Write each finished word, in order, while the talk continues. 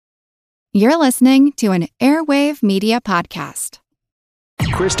You're listening to an Airwave Media Podcast.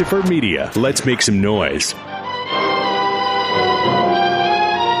 Christopher Media. Let's make some noise.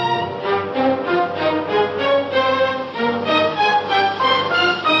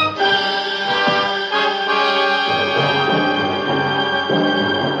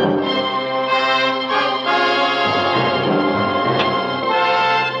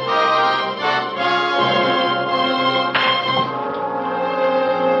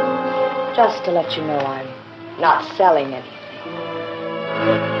 Just to let you know, I'm not selling anything.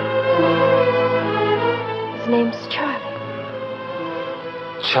 His name's Charlie.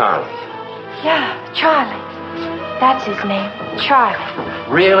 Charlie? Yeah, Charlie. That's his name, Charlie.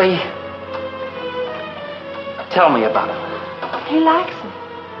 Really? Tell me about him. He likes me.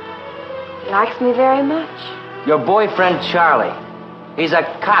 He likes me very much. Your boyfriend, Charlie. He's a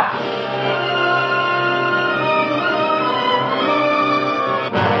cop.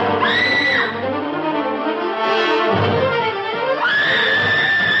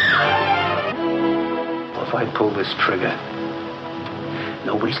 If I pull this trigger,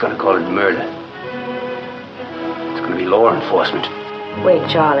 nobody's going to call it murder. It's going to be law enforcement. Wait,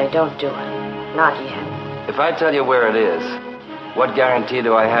 Charlie, don't do it. Not yet. If I tell you where it is, what guarantee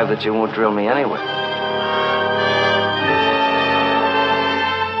do I have that you won't drill me anyway?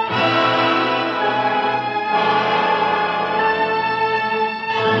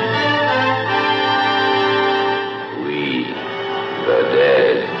 We, the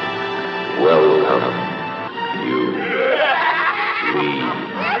dead, welcome you. We,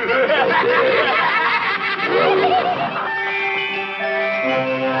 the dead, welcome.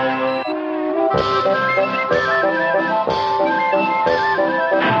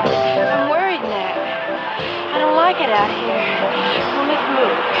 I'm worried now. I don't like it out here. We'll make a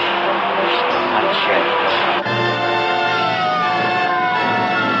move. I'm sure.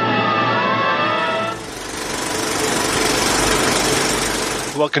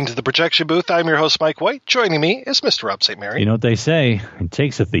 Welcome to the Projection Booth. I'm your host, Mike White. Joining me is Mr. Rob St. Mary. You know what they say, it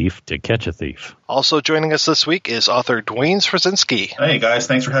takes a thief to catch a thief. Also joining us this week is author Dwayne Straczynski. Hey, guys.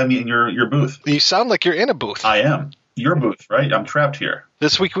 Thanks for having me in your booth. You sound like you're in a booth. I am. Your booth, right? I'm trapped here.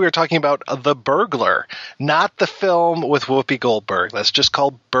 This week we were talking about The Burglar, not the film with Whoopi Goldberg. That's just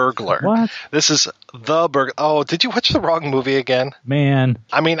called Burglar. What? This is The Burglar. Oh, did you watch the wrong movie again? Man.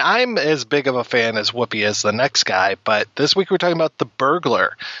 I mean, I'm as big of a fan as Whoopi is the next guy, but this week we're talking about The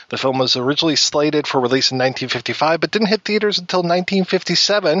Burglar. The film was originally slated for release in 1955, but didn't hit theaters until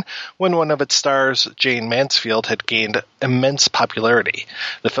 1957, when one of its stars, Jane Mansfield, had gained immense popularity.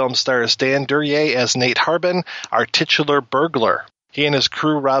 The film stars Dan Duryea as Nate Harbin, our titular burglar. He and his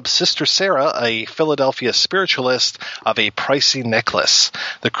crew rob Sister Sarah, a Philadelphia spiritualist, of a pricey necklace.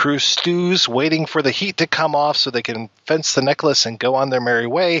 The crew stews, waiting for the heat to come off so they can fence the necklace and go on their merry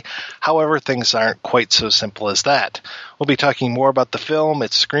way. However, things aren't quite so simple as that. We'll be talking more about the film,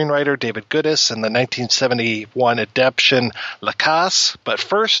 its screenwriter David Goodis, and the 1971 adaptation Casse. But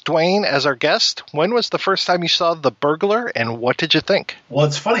first, Dwayne, as our guest, when was the first time you saw The Burglar, and what did you think? Well,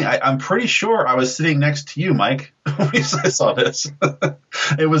 it's funny. I'm pretty sure I was sitting next to you, Mike, when I saw this.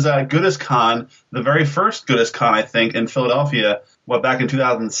 It was at Goodis Con, the very first Goodis Con, I think, in Philadelphia, back in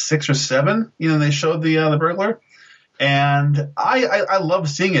 2006 or 7? They showed the Burglar. And I loved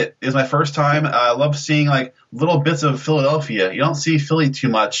seeing it. It was my first time. I loved seeing, little bits of Philadelphia. You don't see Philly too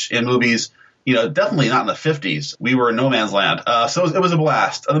much in movies, definitely not in the 50s. We were in no man's land. So it was a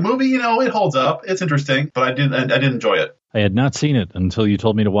blast. The movie, it holds up. It's interesting, but I did enjoy it. I had not seen it until you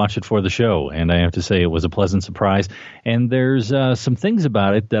told me to watch it for the show, and I have to say it was a pleasant surprise. And there's some things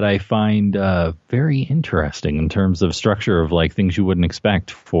about it that I find very interesting in terms of structure of things you wouldn't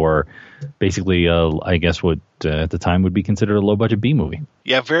expect for basically, I guess, what at the time would be considered a low-budget B-movie.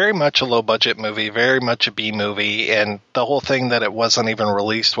 Yeah, very much a low-budget movie, very much a B-movie, and the whole thing that it wasn't even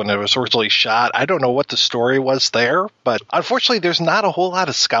released when it was originally shot, I don't know what the story was there, but unfortunately there's not a whole lot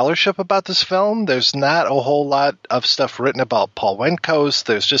of scholarship about this film. There's not a whole lot of stuff written about Paul Wendkos.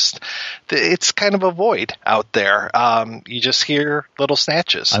 There's just, it's kind of a void out there. You just hear little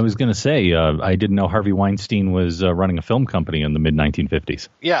snatches. I was going to say, I didn't know Harvey Weinstein was running a film company in the mid-1950s.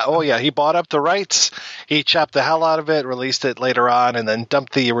 Yeah, oh yeah, he bought up the rights, he chopped the hell out of it, released it later on, and then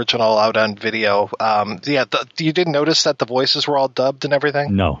dumped the original out on video. You didn't notice that the voices were all dubbed and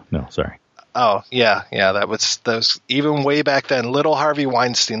everything? No, sorry. Oh, yeah, that was even way back then. Little Harvey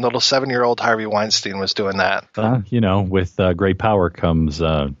Weinstein, little 7-year-old Harvey Weinstein was doing that. With great power comes,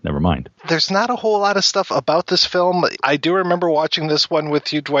 never mind. There's not a whole lot of stuff about this film. I do remember watching this one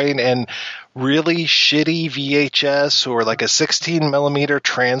with you, Dwayne, and really shitty VHS or like a 16 millimeter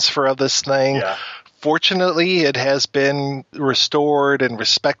transfer of this thing. Yeah. Fortunately, it has been restored and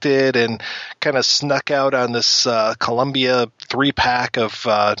respected and kind of snuck out on this Columbia 3-pack of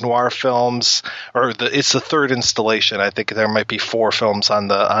noir films, or it's the third installation. I think there might be 4 films on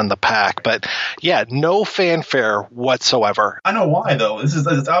the pack, but yeah, no fanfare whatsoever. I know why, though.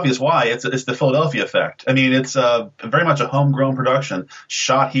 It's obvious why. It's the Philadelphia effect. I mean, it's very much a homegrown production,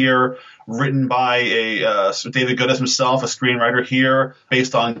 shot here, written by David Goodis himself, a screenwriter here,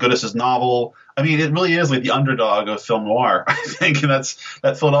 based on Goodis's novel. I mean, it really is like the underdog of film noir, I think, and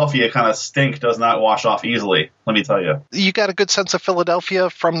that Philadelphia kind of stink does not wash off easily, let me tell you. You got a good sense of Philadelphia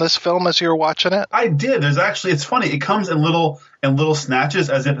from this film as you were watching it? I did. It's funny, it comes in little snatches,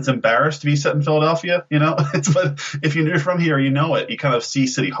 as if it's embarrassed to be set in Philadelphia, you know? But if you're from here, you know it. You kind of see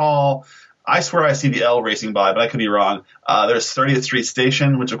City Hall. I swear I see the L racing by, but I could be wrong. There's 30th Street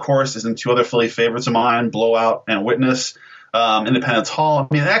Station, which, of course, is in 2 other Philly favorites of mine, Blowout and Witness. Independence Hall.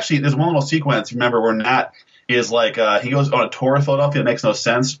 I mean, actually, there's one little sequence, remember, where Nat is like, he goes on a tour of Philadelphia. It makes no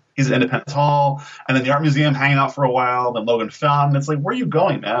sense. He's at Independence Hall, and then the Art Museum hanging out for a while, then Logan Fountain. It's like, where are you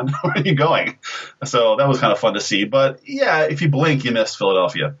going, man? Where are you going? So that was kind of fun to see. But yeah, if you blink, you miss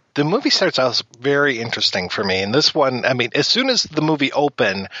Philadelphia. The movie starts out very interesting for me. And this one, I mean, as soon as the movie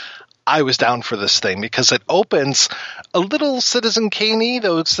opened, I was down for this thing because it opens a little Citizen Kane-y,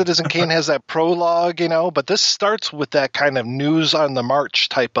 though Citizen Kane has that prologue, you know, but this starts with that kind of news on the march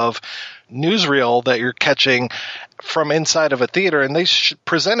type of newsreel that you're catching from inside of a theater, and they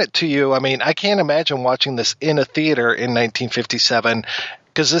present it to you. I mean, I can't imagine watching this in a theater in 1957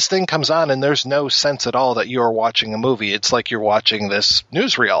 because this thing comes on and there's no sense at all that you're watching a movie. It's like you're watching this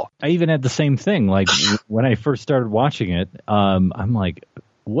newsreel. I even had the same thing. Like when I first started watching it, I'm like,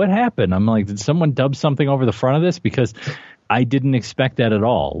 what happened? I'm like, did someone dub something over the front of this? Because I didn't expect that at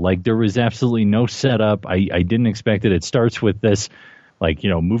all. Like, there was absolutely no setup. I didn't expect it. It starts with this, like,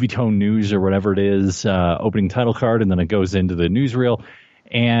 you know, movie tone news or whatever it is, opening title card, and then it goes into the newsreel.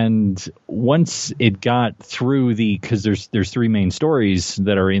 And once it got through because there's 3 main stories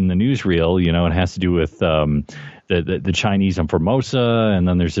that are in the newsreel, you know, it has to do with the Chinese on Formosa, and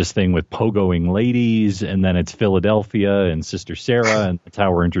then there's this thing with pogoing ladies, and then it's Philadelphia and Sister Sarah, and that's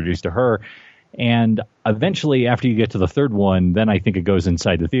how we're introduced to her. And eventually, after you get to the third one, then I think it goes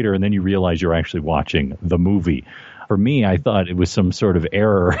inside the theater, and then you realize you're actually watching the movie. For me, I thought it was some sort of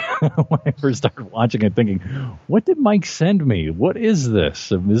error when I first started watching it, thinking, what did Mike send me? What is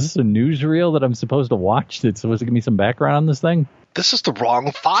this? Is this a newsreel that I'm supposed to watch that's supposed to give me some background on this thing? This is the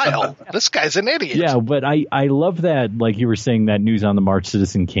wrong file. This guy's an idiot. Yeah, but I love that, like you were saying, that news on the march,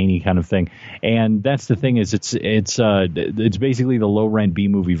 Citizen Kane kind of thing. And that's the thing is it's basically the low rent B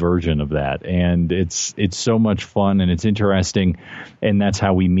movie version of that, and it's so much fun and it's interesting, and that's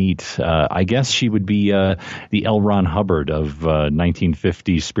how we meet. I guess she would be the L. Ron Hubbard of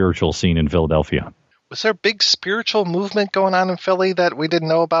 1950s spiritual scene in Philadelphia. Was there a big spiritual movement going on in Philly that we didn't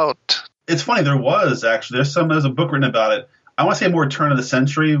know about? It's funny, there was actually. There's a book written about it. I want to say more turn of the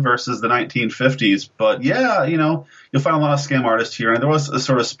century versus the 1950s, but yeah, you know, you'll find a lot of scam artists here, and there was a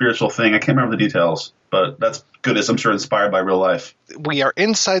sort of spiritual thing. I can't remember the details, but that's good. I'm sure inspired by real life. We are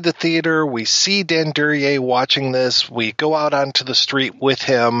inside the theater. We see Dan Duryea watching this. We go out onto the street with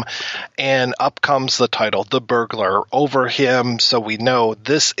him, and up comes the title, The Burglar, over him, so we know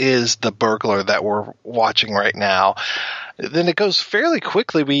this is the burglar that we're watching right now. Then it goes fairly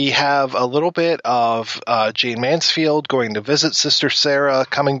quickly. We have a little bit of Jane Mansfield going to visit Sister Sarah,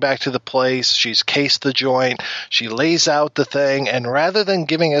 coming back to the place. She's cased the joint. She lays out the thing, and rather than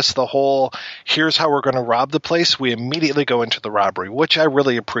giving us the whole, here's how we're going to rob the place, we immediately go into the robbery, which I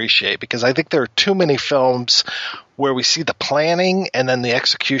really appreciate because I think there are too many films where we see the planning and then the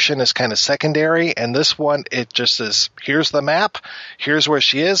execution is kind of secondary. And this one, it just is, here's the map, here's where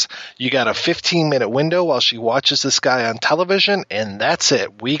she is. You got a 15-minute window while she watches this guy on television, and that's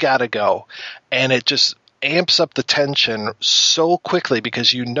it. We got to go. And it just amps up the tension so quickly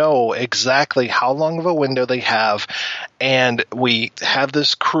because you know exactly how long of a window they have. And we have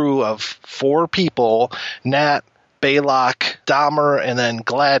this crew of 4 people, Nat, Baylock, Dahmer, and then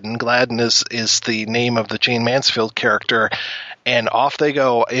Gladden. Gladden is the name of the Jane Mansfield character. And off they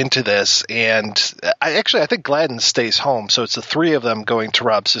go into this. And I think Gladden stays home. So it's the 3 of them going to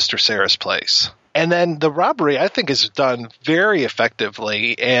rob Sister Sarah's place. And then the robbery, I think, is done very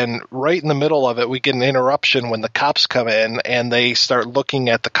effectively. And right in the middle of it, we get an interruption when the cops come in and they start looking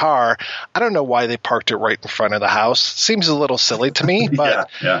at the car. I don't know why they parked it right in front of the house. Seems a little silly to me, but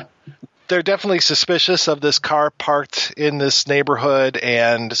yeah. They're definitely suspicious of this car parked in this neighborhood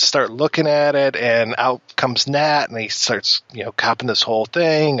and start looking at it, and out comes Nat, and he starts, copping this whole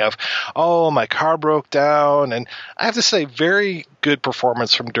thing of, oh, my car broke down. And I have to say, very good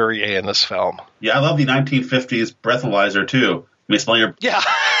performance from Duryea in this film. Yeah, I love the 1950s breathalyzer, too. I mean, smell your... Yeah.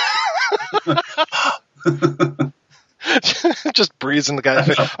 Just breezing the guy.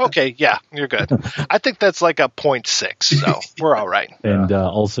 Okay, yeah, you're good. I think that's like a 0.6, so we're all right. And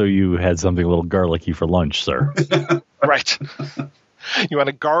also you had something a little garlicky for lunch, sir. Right. You want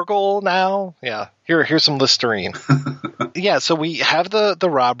to gargle now? Yeah. Here's some Listerine. Yeah, so we have the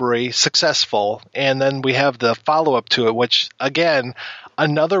robbery successful, and then we have the follow-up to it, which, again,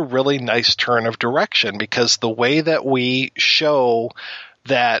 another really nice turn of direction, because the way that we show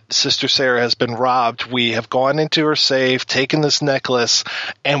that Sister Sarah has been robbed, we have gone into her safe, taken this necklace,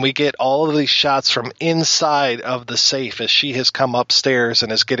 and we get all of these shots from inside of the safe as she has come upstairs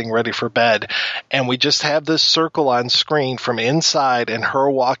and is getting ready for bed. And we just have this circle on screen from inside and her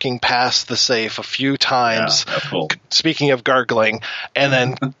walking past the safe a few times. Yeah, that's cool. Speaking of gargling, and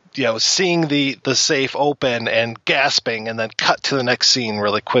then seeing the safe open and gasping, and then cut to the next scene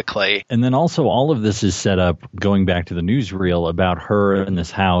really quickly. And then also all of this is set up going back to the newsreel about her in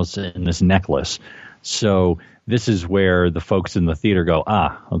this house and this necklace. So this is where the folks in the theater go,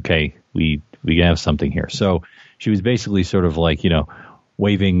 okay, we have something here. So she was basically sort of like,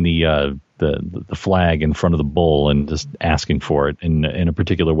 waving the flag in front of the bull and just asking for it in a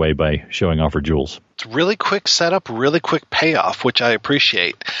particular way by showing off her jewels. It's really quick setup, really quick payoff, which I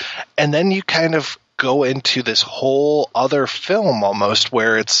appreciate. And then you kind of go into this whole other film almost,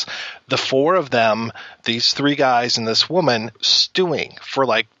 where it's the four of them, these three guys and this woman, stewing for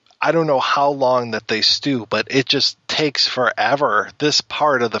I don't know how long that they stew, but it just takes forever, this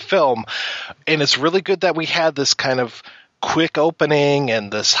part of the film. And it's really good that we had this kind of quick opening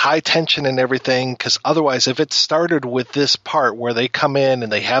and this high tension and everything, because otherwise, if it started with this part where they come in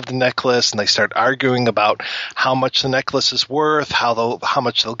and they have the necklace and they start arguing about how much the necklace is worth, how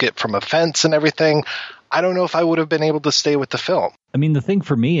much they'll get from a fence and everything, I don't know if I would have been able to stay with the film. I mean, the thing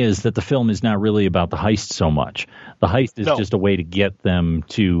for me is that the film is not really about the heist so much. The heist is just a way to get them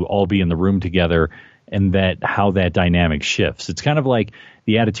to all be in the room together, and how that dynamic shifts. It's kind of like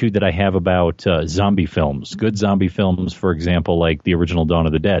the attitude that I have about zombie films. Good zombie films, for example, like the original Dawn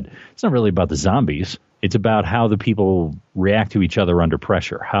of the Dead. It's not really about the zombies. It's about how the people react to each other under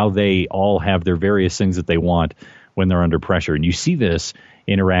pressure, how they all have their various things that they want when they're under pressure. And you see this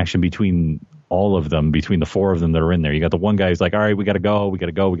interaction between all of them, between the four of them that are in there. You got the one guy who's like, all right, we got to go. We got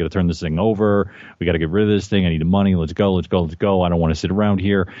to turn this thing over. We got to get rid of this thing. I need the money. Let's go. I don't want to sit around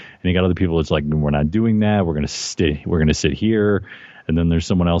here. And you got other people that's like, we're not doing that. We're going to sit here. And then there's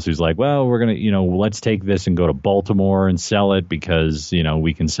someone else who's like, well, we're going to, let's take this and go to Baltimore and sell it because,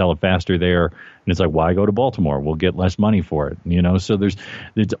 we can sell it faster there. And it's like, why go to Baltimore? We'll get less money for it. So there's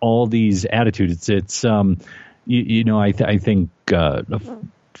all these attitudes. It's I think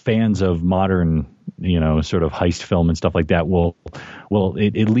fans of modern, sort of heist film and stuff like that will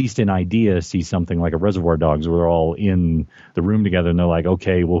at least in idea see something like a Reservoir Dogs where they're all in the room together and they're like,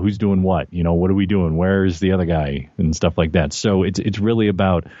 okay, well, who's doing what? What are we doing? Where's the other guy? And stuff like that. So it's really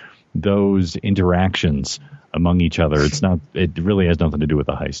about those interactions among each other. It really has nothing to do with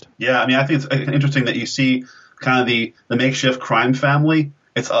the heist. Yeah, I mean, I think it's interesting that you see kind of the makeshift crime family.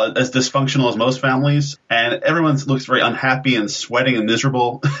 It's as dysfunctional as most families, and everyone looks very unhappy and sweating and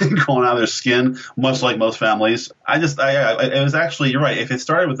miserable, going out of their skin, much like most families. It was actually, you're right. If it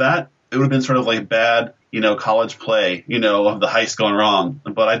started with that, it would have been sort of like bad, college play, of the heist going wrong.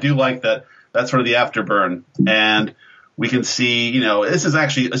 But I do like that. That's sort of the afterburn, and we can see, this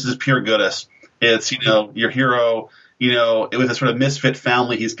is pure Goodis. It's, your hero. It was a sort of misfit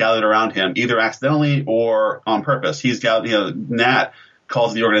family he's gathered around him, either accidentally or on purpose. He's got, Nat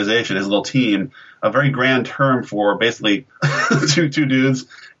calls the organization, his little team, a very grand term for basically two dudes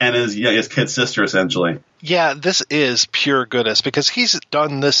and his kid sister, essentially. Yeah, this is pure Goodis because he's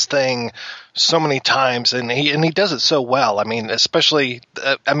done this thing so many times and he does it so well. I mean, especially,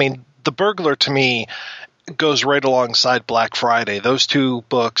 The Burglar to me goes right alongside Black Friday. Those two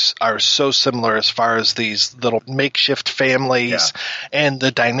books are so similar as far as these little makeshift families and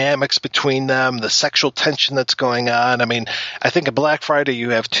the dynamics between them, the sexual tension that's going on. I mean, I think in Black Friday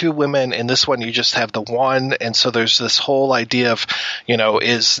you have two women. In this one you just have the one. And so there's this whole idea of,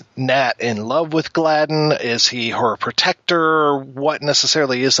 is Nat in love with Gladden? Is he her protector? What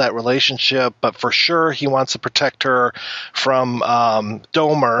necessarily is that relationship? But for sure he wants to protect her from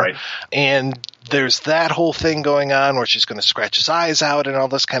Domer. Right. And there's that whole thing going on where she's going to scratch his eyes out and all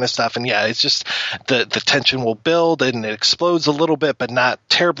this kind of stuff. And yeah, it's just the tension will build and it explodes a little bit, but not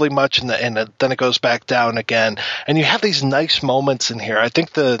terribly much. And then it goes back down again. And you have these nice moments in here. I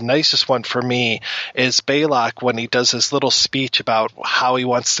think the nicest one for me is Baylock when he does his little speech about how he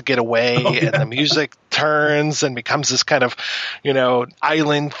wants to get away and the music turns and becomes this kind of,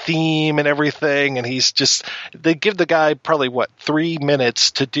 island theme and everything. And they give the guy probably 3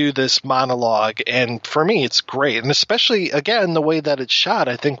 minutes to do this monologue. And for me, it's great. And especially, again, the way that it's shot,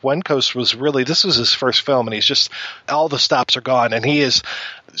 I think Wendkos this was his first film, and he's just, all the stops are gone, and he is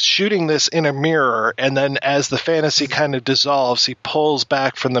shooting this in a mirror, and then as the fantasy kind of dissolves, he pulls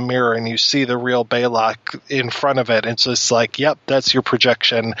back from the mirror and you see the real Baylock in front of it. And it's just like, yep, that's your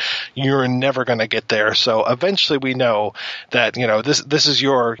projection. You're never going to get there. So eventually we know that, this is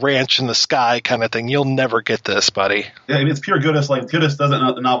your ranch in the sky kind of thing. You'll never get this, buddy. Yeah, I mean, it's pure Goodis. Like, Goodis does it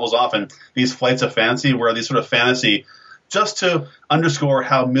in the novels often, these flights of fancy, where these sort of fantasy, just to underscore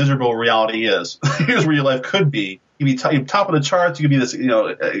how miserable reality is. Here's where your life could be. You could be top of the charts. You could be this,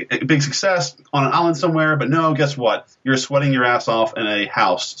 a big success on an island somewhere. But no, guess what? You're sweating your ass off in a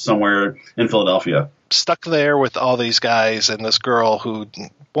house somewhere in Philadelphia. Stuck there with all these guys and this girl who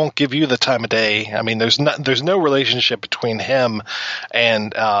won't give you the time of day. I mean, there's no relationship between him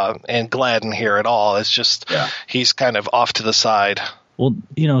and Gladden here at all. It's just he's kind of off to the side. Well,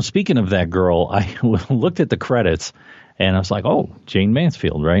 speaking of that girl, I looked at the credits and I was like, oh, Jane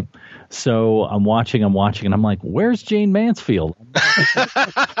Mansfield, right? So I'm watching, and I'm like, where's Jane Mansfield?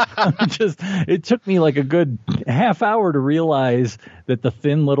 It took me like a good half hour to realize that the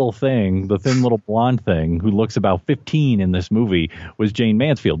thin little blonde thing who looks about 15 in this movie was Jane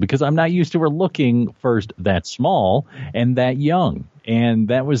Mansfield, because I'm not used to her looking first that small and that young. And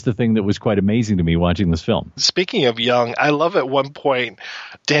that was the thing that was quite amazing to me watching this film. Speaking of young, I love at one point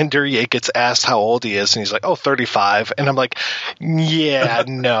Dan Duryea gets asked how old he is, and he's like, 35. And I'm like, yeah,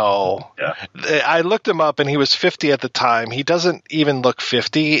 no. Yeah. I looked him up, and he was 50 at the time. He doesn't even look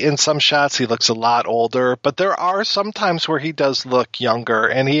 50 in some shots. He looks a lot older. But there are some times where he does look younger,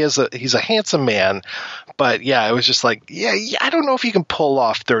 and he's a handsome man. But, yeah, it was just like, yeah, I don't know if he can pull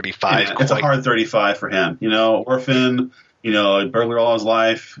off 35. Yeah, it's a hard 35 for him. Orphan, burglar all his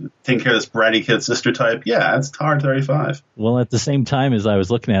life, taking care of this bratty kid sister type. Yeah, it's hard 35. Well, at the same time, as I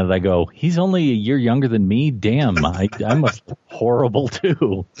was looking at it, I go, he's only a year younger than me. Damn, I must look horrible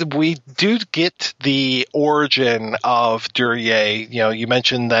too. We do get the origin of Duryea. You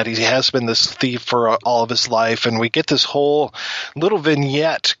mentioned that he has been this thief for all of his life, and we get this whole little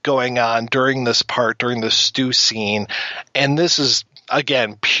vignette going on during this stew scene, and this is,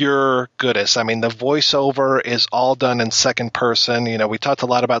 again, pure Goodis. I mean, the voiceover is all done in second person. We talked a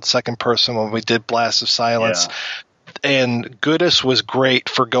lot about second person when we did Blast of Silence. Yeah. And Goodis was great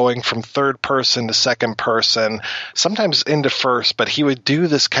for going from third person to second person, sometimes into first, but he would do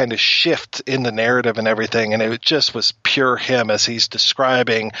this kind of shift in the narrative and everything, and it just was pure him as he's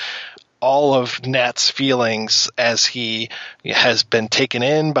describing all of Nat's feelings as he has been taken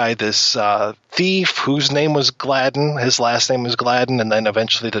in by this thief whose name was Gladden. His last name was Gladden, and then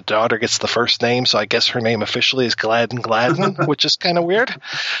eventually the daughter gets the first name, so I guess her name officially is Gladden, which is kind of weird.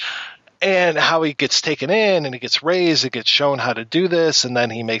 And how he gets taken in and he gets raised, it gets shown how to do this, and then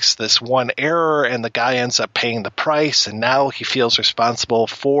he makes this one error and the guy ends up paying the price, and now he feels responsible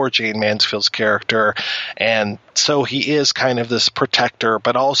for Jane Mansfield's character, and so he is kind of this protector,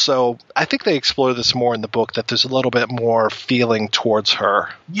 but also I think they explore this more in the book, that there's a little bit more feeling towards her.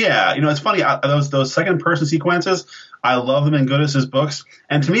 Yeah, it's funny, those second person sequences, I love them in Goodis's books,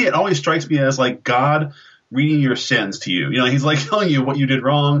 and to me it always strikes me as like God reading your sins to you. He's like telling you what you did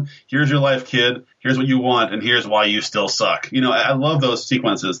wrong. Here's your life, kid. Here's what you want, and here's why you still suck. I love those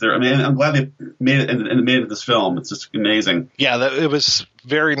sequences. I'm glad they made it and made it this film. It's just amazing. Yeah, it was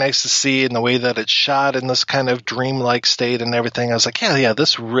very nice to see in the way that it's shot in this kind of dreamlike state and everything. I was like, yeah,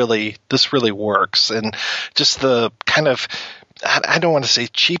 this really works, and just the kind of, I don't want to say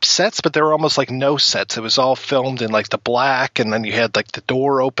cheap sets, but there were almost like no sets. It was all filmed in like the black, and then you had like the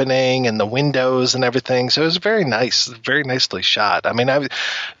door opening and the windows and everything. So it was very nice, very nicely shot. I mean,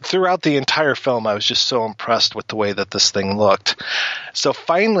 throughout the entire film, I was just so impressed with the way that this thing looked. So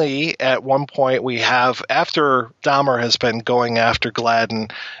finally, at one point, we have, after Dahmer has been going after Gladden,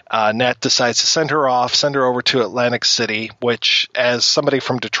 Nat decides to send her over to Atlantic City, which, as somebody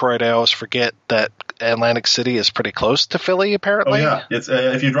from Detroit, I always forget that Atlantic City is pretty close to Philly, apparently. Oh, yeah. It's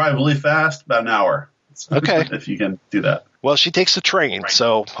if you drive really fast, about an hour. Okay. If you can do that. Well, she takes the train, right,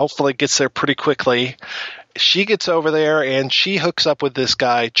 so hopefully gets there pretty quickly. She gets over there, and she hooks up with this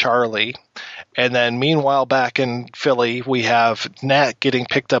guy, Charlie. And then meanwhile, back in Philly, we have Nat getting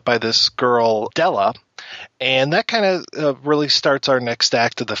picked up by this girl, Della. And that kind of really starts our next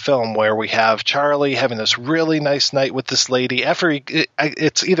act of the film, where we have Charlie having this really nice night with this lady.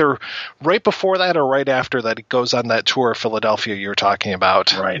 It's either right before that or right after that he goes on that tour of Philadelphia you were talking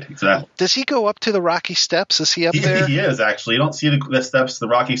about. Right, exactly. Does he go up to the Rocky Steps? Is he up there? He is, actually. You don't see the steps, the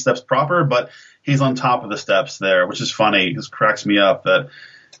Rocky Steps proper, but he's on top of the steps there, which is funny. It just cracks me up that,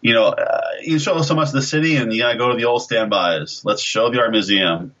 you show us so much of the city and you got to go to the old standbys. Let's show the art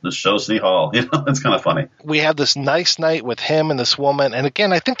museum. Let's show City Hall. It's kind of funny. We have this nice night with him and this woman. And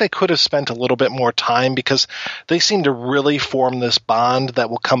again, I think they could have spent a little bit more time because they seem to really form this bond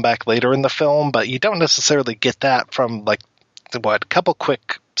that will come back later in the film. But you don't necessarily get that from a couple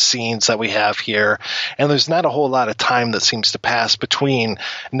quick scenes that we have here. And there's not a whole lot of time that seems to pass between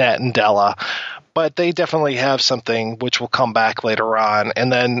Nat and Della. But they definitely have something which will come back later on. And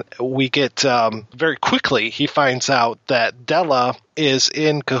then we get very quickly, he finds out that Della is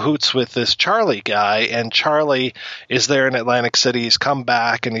in cahoots with this Charlie guy. And Charlie is there in Atlantic City. He's come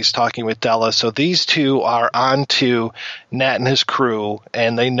back and he's talking with Della. So these two are on to Nat and his crew.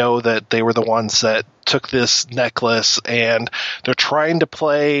 And they know that they were the ones that took this necklace. And they're trying to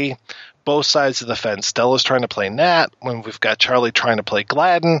play both sides of the fence. Della's trying to play Nat when we've got Charlie trying to play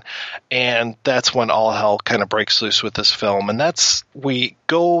Gladden, and that's when all hell kind of breaks loose with this film. And we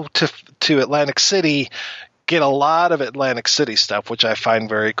go to Atlantic City, get a lot of Atlantic City stuff, which I find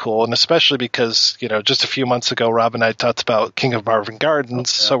very cool, and especially because, just a few months ago, Rob and I talked about King of Marvin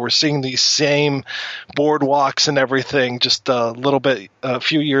Gardens, so we're seeing these same boardwalks and everything just a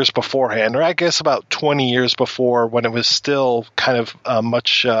few years beforehand, or I guess about 20 years before when it was still kind of a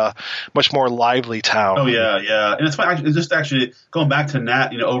much more lively town. Oh, yeah. And it's funny, just actually going back to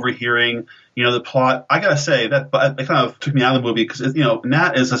Nat, overhearing the plot. I gotta say that it kind of took me out of the movie because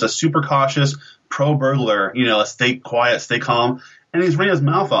Nat is just a super cautious pro-burglar. Stay quiet, stay calm, and he's running his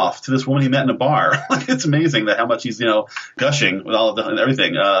mouth off to this woman he met in a bar. It's amazing how much he's gushing with all of and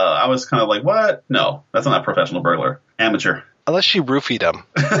everything. I was kind of like, what? No, that's not a professional burglar, amateur. Unless she roofied him.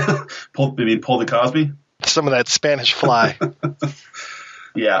 Pulled the Cosby. Some of that Spanish fly.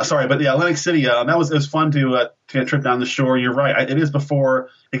 Yeah, sorry, but yeah, Atlantic City. It was fun to get a trip down the shore. You're right. It is before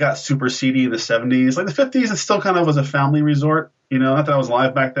it got super seedy in the 70s. Like the 50s, it still kind of was a family resort. Not that I was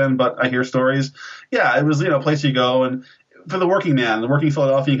alive back then, but I hear stories. Yeah, it was a place you go, and for the working man, the working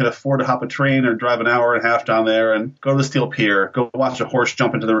Philadelphia, you could afford to hop a train or drive an hour and a half down there and go to the Steel Pier, go watch a horse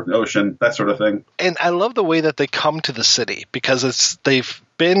jump into the ocean, that sort of thing. And I love the way that they come to the city because they've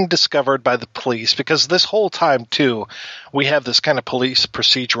been discovered by the police, because this whole time too we have this kind of police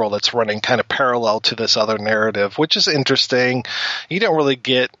procedural that's running kind of parallel to this other narrative, which is interesting. You don't really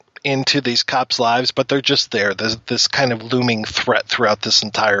get into these cops' lives, but they're just there. There's this kind of looming threat throughout this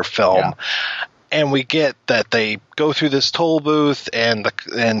entire film. Yeah. And we get that they go through this toll booth, and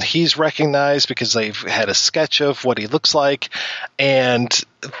he's recognized because they've had a sketch of what he looks like, and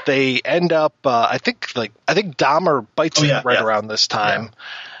they end up. I think Dahmer bites him around this time,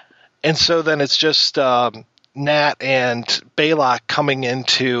 and so then it's just Nat and Baylock coming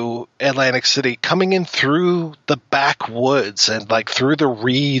into Atlantic City, coming in through the backwoods and through the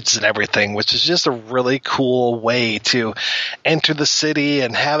reeds and everything, which is just a really cool way to enter the city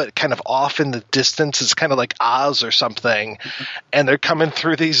and have it kind of off in the distance. It's kind of like Oz or something. And they're coming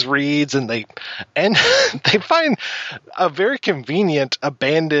through these reeds, and they find a very convenient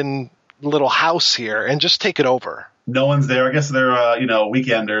abandoned little house here and just take it over. No one's there. I guess they're,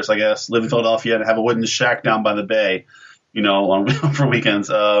 weekenders, live in Philadelphia and have a wooden shack down by the bay, for weekends.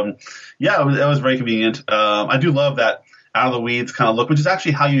 It was very convenient. I do love that out of the weeds kind of look, which is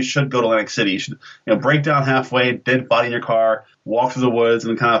actually how you should go to Atlantic City. You should, break down halfway, dead body in your car, walk through the woods,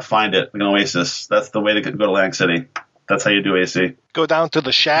 and kind of find it, like an oasis. That's the way to go to Atlantic City. That's how you do AC. Go down to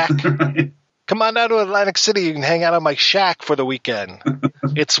the shack. Come on down to Atlantic City. You can hang out on my shack for the weekend.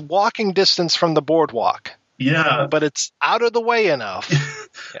 It's walking distance from the boardwalk. Yeah. But it's out of the way enough.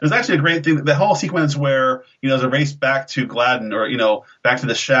 There's actually a great thing. The whole sequence where, there's a race back to Gladden or, back to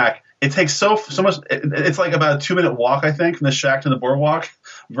the shack. It takes so much. It's like about a 2-minute walk, I think, from the shack to the boardwalk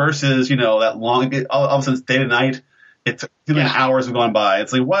versus, that long. All of a sudden, it's day to night. It's hours have gone by.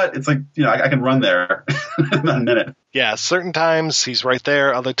 It's like, what? It's like, I can run there in about a minute. Yeah. Certain times he's right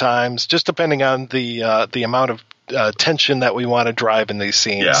there. Other times, just depending on the amount of tension that we want to drive in these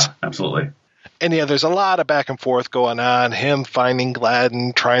scenes. Yeah, absolutely. And there's a lot of back and forth going on. Him finding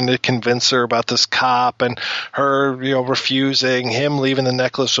Gladden, trying to convince her about this cop, and her, refusing. Him leaving the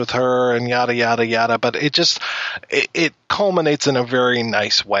necklace with her, and yada yada yada. But it culminates in a very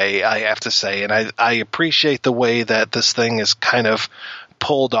nice way, I have to say. And I appreciate the way that this thing is kind of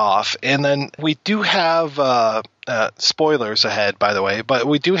pulled off. And then we do have spoilers ahead, by the way, but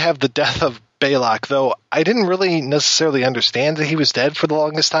we do have the death of Baylock, though I didn't really necessarily understand that he was dead for the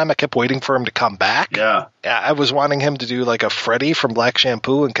longest time. I kept waiting for him to come back. Yeah. I was wanting him to do like a Freddy from Black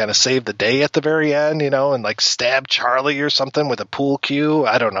Shampoo and kind of save the day at the very end, and stab Charlie or something with a pool cue.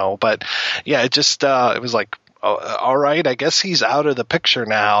 I don't know. But yeah, it just, it was like, all right, I guess he's out of the picture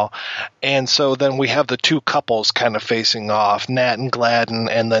now. And so then we have the two couples kind of facing off, Nat and Gladden,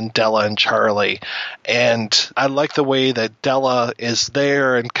 and then Della and Charlie. And I like the way that Della is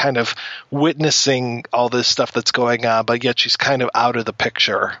there and kind of witnessing all this stuff that's going on, but yet she's kind of out of the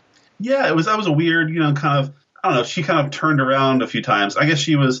picture. Yeah, that was a weird, kind of, I don't know, she kind of turned around a few times. I guess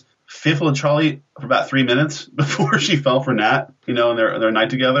she was faithful to Charlie for about 3 minutes before she fell for Nat, and their night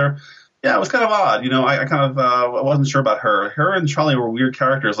together. Yeah, it was kind of odd. I kind of wasn't sure about her. Her and Charlie were weird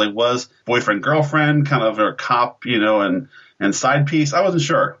characters. Like, was boyfriend, girlfriend, kind of her cop, and side piece. I wasn't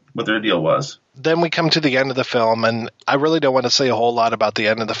sure what their deal was. Then we come to the end of the film, and I really don't want to say a whole lot about the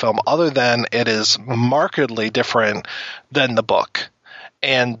end of the film other than it is markedly different than the book.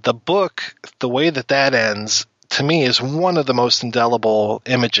 And the book, the way that ends, to me, is one of the most indelible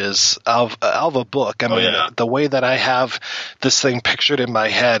images of a book. I mean, the way that I have this thing pictured in my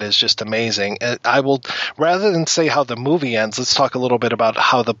head is just amazing. I will, rather than say how the movie ends, let's talk a little bit about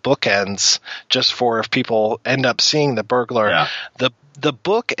how the book ends, just for if people end up seeing The Burglar. Yeah. The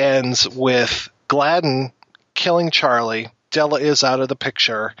book ends with Gladden killing Charlie. Della is out of the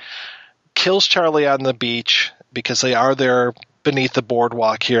picture, kills Charlie on the beach because they are there beneath the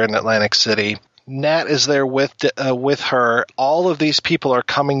boardwalk here in Atlantic City. Nat is there with her. All of these people are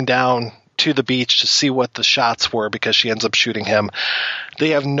coming down to the beach to see what the shots were because she ends up shooting him. They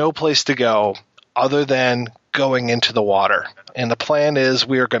have no place to go other than going into the water. And the plan is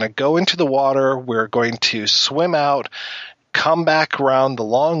we are going to go into the water. We're going to swim out, come back around the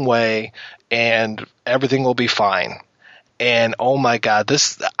long way, and everything will be fine. And oh my God,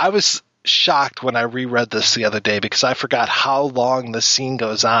 I was shocked when I reread this the other day because I forgot how long the scene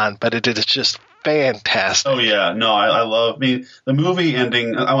goes on, but it is just fantastic. Oh yeah, no, I love. I mean, the movie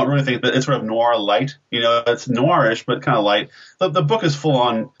ending. I don't really think that it's sort of noir light. It's noirish, but kind of light. The book is full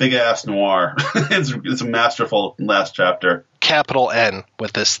on big ass noir. It's a masterful last chapter. Capital N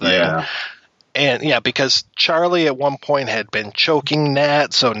with this thing. Yeah. And yeah, because Charlie at one point had been choking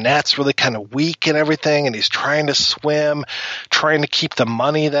Nat, so Nat's really kind of weak and everything, and he's trying to swim, trying to keep the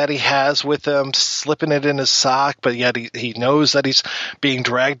money that he has with him, slipping it in his sock, but yet he knows that he's being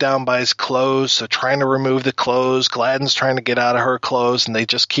dragged down by his clothes, so trying to remove the clothes. Gladden's trying to get out of her clothes, and they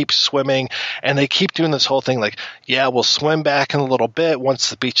just keep swimming, and they keep doing this whole thing like, yeah, we'll swim back in a little bit. Once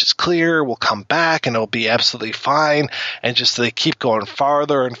the beach is clear, we'll come back, and it'll be absolutely fine, and just they keep going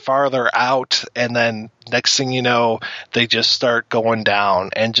farther and farther out. And then next thing you know, they just start going down.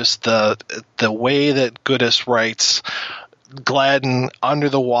 And just the way that Goodis writes Gladden under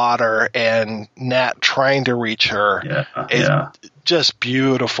the water and Nat trying to reach her is just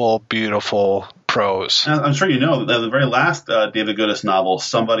beautiful, beautiful prose. And I'm sure you know that the very last David Goodis novel,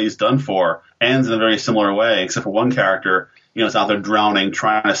 Somebody's Done For, ends in a very similar way, except for one character is out there drowning,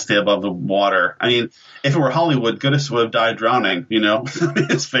 trying to stay above the water. I mean, if it were Hollywood, Goodis would have died drowning,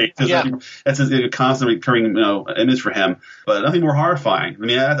 his fate. That's a constantly recurring, image for him. But nothing more horrifying. I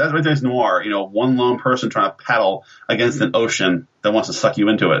mean, that right there is noir. One lone person trying to paddle against an ocean that wants to suck you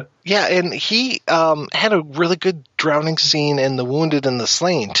into it. Yeah, and he had a really good drowning scene in The Wounded and the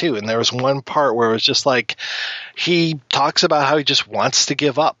Slain, too. And there was one part where it was just like, he talks about how he just wants to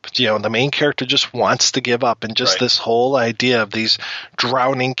give up. The main character just wants to give up. And just this whole idea of these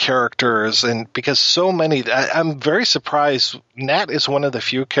drowning characters. And because so many, I'm very surprised, Nat is one of the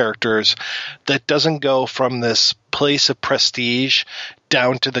few characters that doesn't go from this place of prestige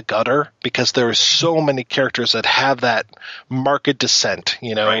down to the gutter, because there are so many characters that have that marked descent.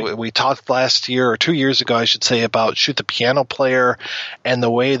 We talked last year or 2 years ago, I should say, about Shoot the Piano Player, and the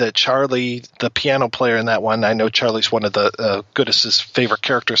way that Charlie, the piano player in that one, I know Charlie's one of the Goodis's favorite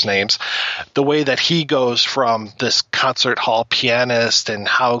characters' names, the way that he goes from this concert hall pianist and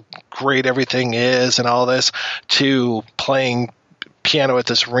how great everything is and all this to playing piano at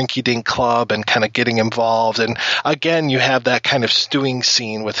this rinky-dink club and kind of getting involved. And again, you have that kind of stewing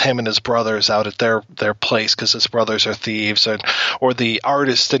scene with him and his brothers out at their place because his brothers are thieves, or the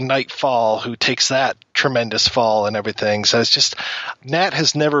artist in Nightfall who takes that tremendous fall and everything. So it's just, Nat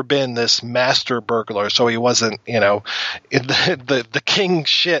has never been this master burglar, so he wasn't, the king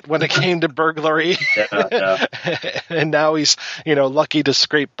shit when it came to burglary. And now he's, lucky to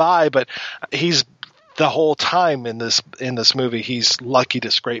scrape by, but he's the whole time in this movie, he's lucky to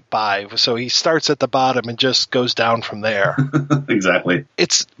scrape by. So he starts at the bottom and just goes down from there. Exactly.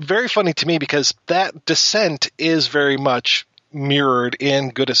 It's very funny to me because that descent is very much mirrored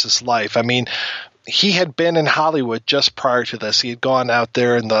in Goodis's life. I mean, he had been in Hollywood just prior to this. He had gone out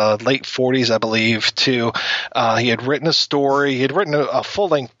there in the late 40s, I believe, he had written a story. He had written a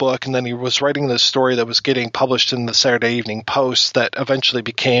full-length book, and then he was writing this story that was getting published in the Saturday Evening Post that eventually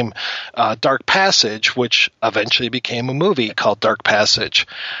became Dark Passage, which eventually became a movie called Dark Passage.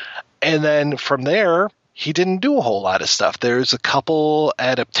 And then from there, he didn't do a whole lot of stuff. There's a couple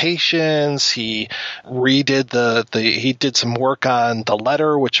adaptations. He redid he did some work on The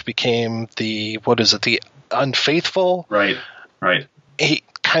Letter, which became the Unfaithful. Right. He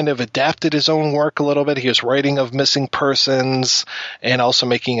kind of adapted his own work a little bit. He was writing of missing persons and also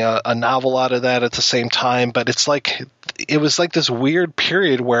making a novel out of that at the same time. But it was like this weird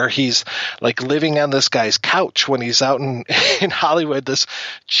period where he's like living on this guy's couch when he's out in Hollywood, this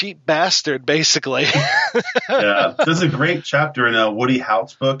cheap bastard, basically. Yeah, there's a great chapter in a Woody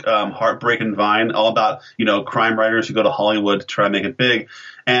Hough's book, Heartbreak and Vine, all about, crime writers who go to Hollywood to try to make it big.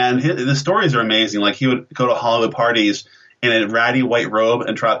 And the stories are amazing. Like, he would go to Hollywood parties in a ratty white robe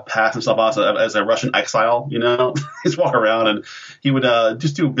and try to pass himself off as a Russian exile, He'd walk around and he would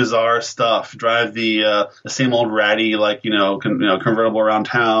just do bizarre stuff, drive the same old ratty, convertible around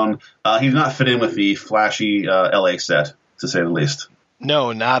town. He did not fit in with the flashy LA set, to say the least.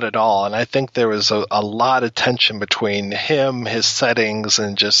 No, not at all. And I think there was a lot of tension between him, his settings,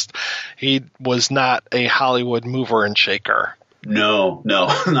 and just he was not a Hollywood mover and shaker. No,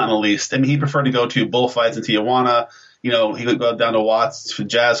 not in the least. I mean, he preferred to go to bullfights in Tijuana. He would go down to Watts for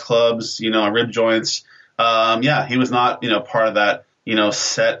jazz clubs, rib joints. He was not, part of that,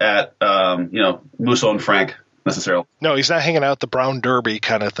 set at, Musso and Frank necessarily. No, he's not hanging out at the Brown Derby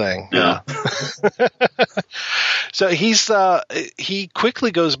kind of thing. Yeah. So he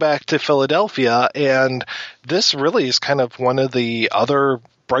quickly goes back to Philadelphia, and this really is kind of one of the other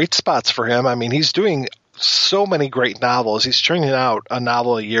bright spots for him. I mean, he's doing so many great novels. He's churning out a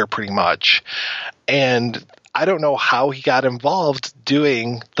novel a year pretty much. And I don't know how he got involved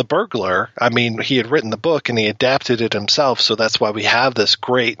doing The Burglar. I mean, he had written the book and he adapted it himself, so that's why we have this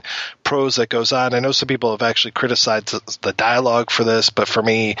great prose that goes on. I know some people have actually criticized the dialogue for this, but for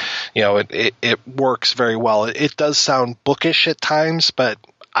me, it works very well. It does sound bookish at times, but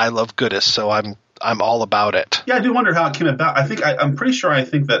I love Goodis, so I'm all about it. Yeah, I do wonder how it came about. I'm pretty sure I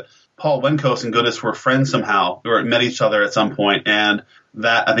think that Paul Wendkos and Goodis were friends somehow, or met each other at some point, and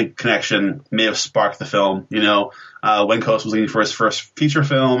that, I think, connection may have sparked the film. Wendkos was looking for his first feature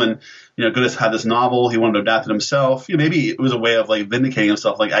film, and Goodis had this novel he wanted to adapt it himself. Maybe it was a way of vindicating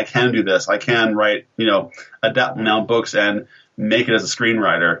himself. Like, I can do this. I can write, adapt my own books and make it as a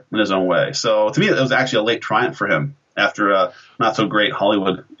screenwriter in his own way. So to me, it was actually a late triumph for him after a not so great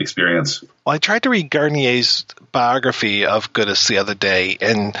Hollywood experience. Well, I tried to read Garnier's biography of Goodis the other day,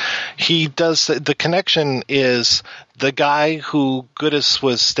 and he does the connection is the guy who Goodis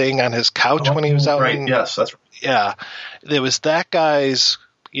was staying on his couch when he was out. Right. Yes, that's right. Yeah, there was that guy's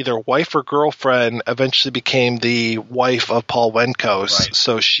either wife or girlfriend eventually became the wife of Paul Wendkos. Right.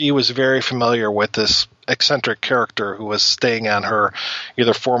 So she was very familiar with this eccentric character who was staying on her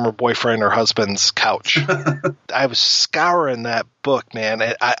either former boyfriend or husband's couch. I was scouring that book, man.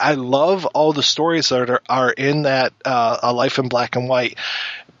 I love all the stories that are in that A Life in Black and White.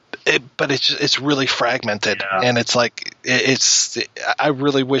 But it's really fragmented, and it's like I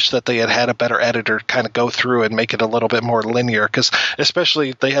really wish that they had a better editor kind of go through and make it a little bit more linear, because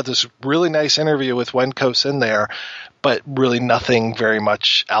especially they had this really nice interview with Wendkos in there, but really nothing very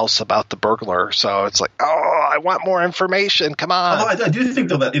much else about The Burglar. So it's like, oh, I want more information. Come on. Although I do think,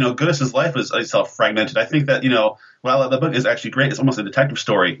 though, that, Goodis's life is fragmented. I think that, while the book is actually great, it's almost a detective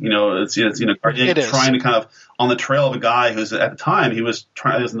story. It's Garnier trying to kind of on the trail of a guy who's at the time he was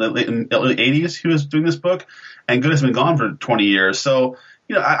trying. It was in the early 80s he was doing this book, and Goodis has been gone for 20 years. So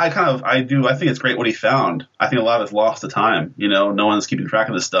I think it's great what he found. I think a lot of it's lost to time. No one's keeping track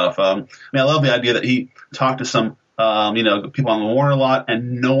of this stuff. I love the idea that he talked to some people on the Warner lot,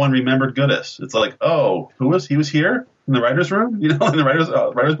 and no one remembered Goodis. It's like, oh, he was here in the writer's room, in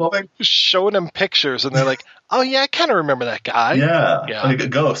the writer's building? Showing them pictures, and they're like, oh, yeah, I kind of remember that guy. Yeah. Like a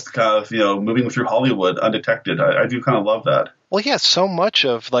ghost kind of, moving through Hollywood undetected. I do kind of love that. Well, yeah, so much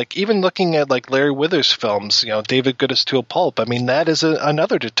of, even looking at, Larry Withers' films, David Goodis to a Pulp, I mean, that is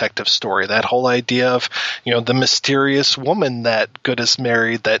another detective story. That whole idea of, the mysterious woman that Goodis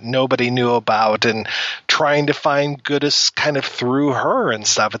married that nobody knew about, and trying to find Goodis kind of through her and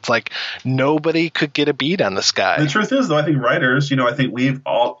stuff. It's like nobody could get a beat on this guy. The truth is, though, I think writers, leave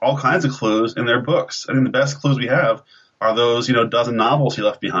all kinds of clues in their books. I think the best clues we have are those, dozen novels he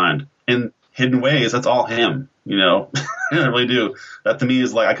left behind. In hidden ways, that's all him. I really do. That to me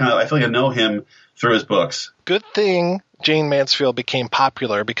is I feel like I know him through his books. Good thing Jane Mansfield became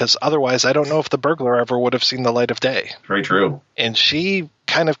popular, because otherwise I don't know if The Burglar ever would have seen the light of day. Very true. And she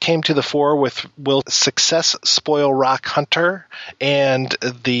kind of came to the fore with Will Success Spoil Rock Hunter and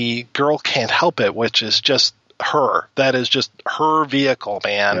The Girl Can't Help It, which is just her. That is just her vehicle,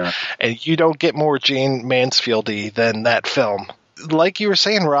 man. Yeah. And you don't get more Jane Mansfield-y than that film. Like you were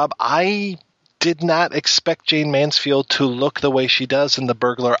saying, Rob, I did not expect Jane Mansfield to look the way she does in The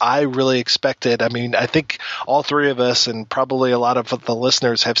Burglar. I really expected, I mean, I think all three of us and probably a lot of the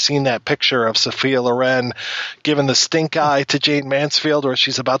listeners have seen that picture of Sophia Loren giving the stink eye to Jane Mansfield where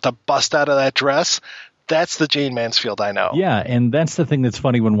she's about to bust out of that dress. That's the Jane Mansfield I know. Yeah, and that's the thing that's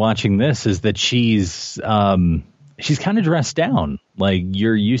funny when watching this is that she's kind of dressed down. Like,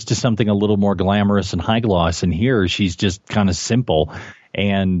 you're used to something a little more glamorous and high gloss, and here she's just kind of simple.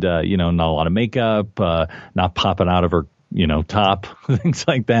 And, not a lot of makeup, not popping out of her, top, things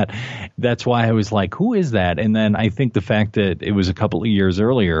like that. That's why I was like, who is that? And then I think the fact that it was a couple of years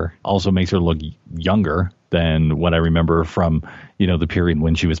earlier also makes her look younger than what I remember from, the period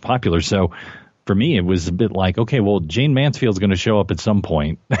when she was popular. So for me, it was a bit like, okay, well, Jane Mansfield's going to show up at some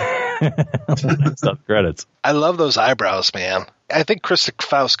point. Stuff credits. I love those eyebrows, man. I think Krista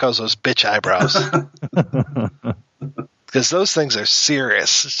Faust calls those bitch eyebrows. Because those things are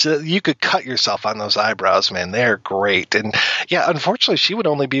serious. You could cut yourself on those eyebrows, man. They're great. And yeah, unfortunately, she would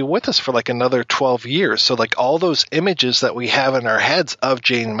only be with us for like another 12 years. So like all those images that we have in our heads of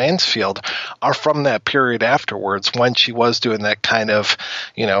Jane Mansfield are from that period afterwards when she was doing that kind of,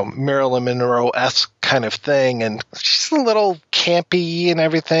 Marilyn Monroe-esque kind of thing. And she's a little campy and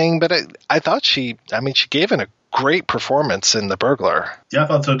everything. But I thought she gave a great performance in The Burglar. Yeah, I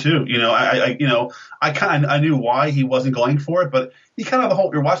thought so too. I knew why he wasn't going for it, but he kind of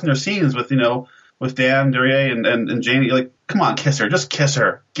you're watching their scenes with Dan Duryea and Jane. You're like, come on, kiss her, just kiss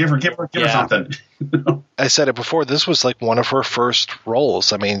her, give her something. I said it before. This was like one of her first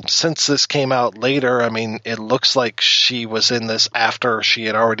roles. I mean, since this came out later, it looks like she was in this after she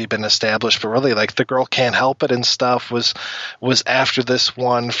had already been established. But really, like The Girl Can't Help It and stuff was after this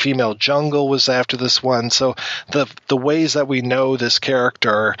one. Female Jungle was after this one. So the ways that we know this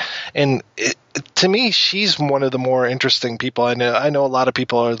character, and to me, she's one of the more interesting people I know. I know a lot of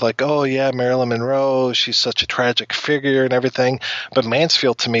people are like, oh yeah, Marilyn Monroe, she's such a tragic figure and everything. But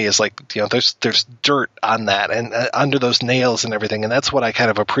Mansfield to me is like, there's dirt on that and under those nails and everything. And that's what I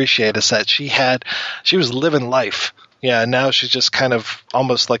kind of appreciate, is that she was living life. Yeah. And now she's just kind of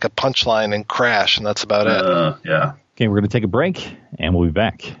almost like a punchline in Crash, and that's about it. Yeah. Okay, we're going to take a break, and we'll be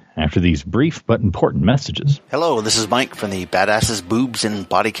back after these brief but important messages. Hello, this is Mike from the Badasses, Boobs, and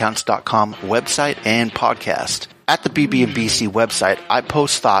BodyCounts.com website and podcast. At the BB&BC website, I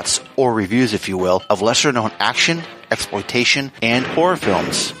post thoughts, or reviews if you will, of lesser-known action, exploitation, and horror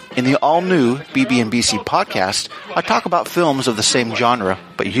films. In the all-new BB&BC podcast, I talk about films of the same genre,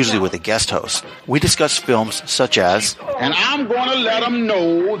 but usually with a guest host. We discuss films such as... And I'm going to let them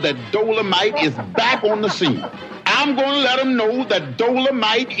know that Dolomite is back on the scene. I'm going to let them know that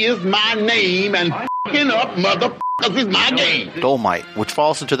Dolomite is my name, and f***ing up motherfuckers is my game. Dolomite, which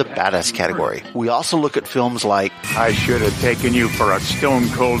falls into the badass category. We also look at films like... I should have taken you for a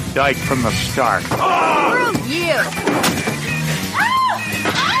stone-cold dyke from the start. Screw you!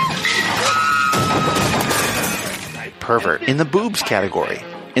 Pervert. In the boobs category.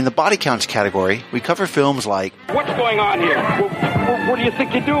 In the body counts category, we cover films like... What's going on here? What do you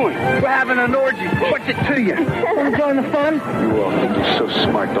think you're doing? We're having an orgy. What's it to you? Enjoying the fun? You all think you're so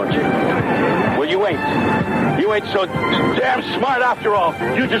smart, don't you? Well, you ain't. You ain't so damn smart after all.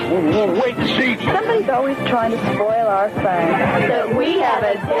 You just wait and see. Somebody's always trying to spoil our fun. So we have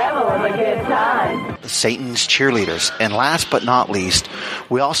a devil of a good time. Satan's Cheerleaders. And last but not least,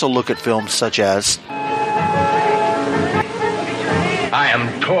 we also look at films such as... I am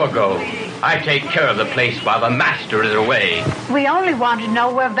Torgo. I take care of the place while the master is away. We only want to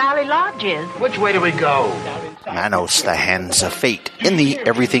know where Valley Lodge is. Which way do we go? Manos, the Hands of Fate, in the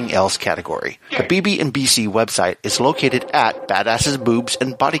Everything Else category. The BB&BC website is located at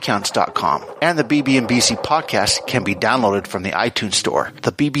badassesboobsandbodycounts.com, and the BB&BC podcast can be downloaded from the iTunes Store,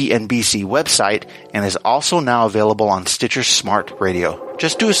 the BB&BC website, and is also now available on Stitcher Smart Radio.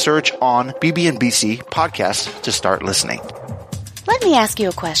 Just do a search on BB&BC podcast to start listening. Let me ask you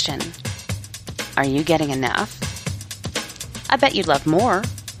a question. Are you getting enough? I bet you'd love more,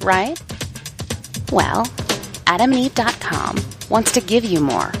 right? Well, AdamandEve.com wants to give you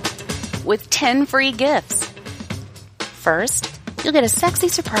more with 10 free gifts. First, you'll get a sexy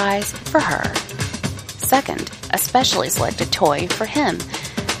surprise for her. Second, a specially selected toy for him.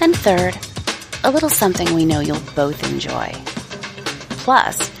 And third, a little something we know you'll both enjoy.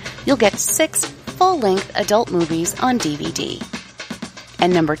 Plus, you'll get 6 full-length adult movies on DVD.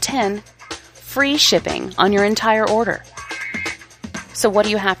 And number 10, free shipping on your entire order. So what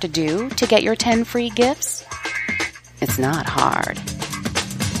do you have to do to get your 10 free gifts? It's not hard.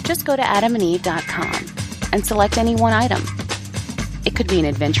 Just go to adamandeve.com and select any one item. It could be an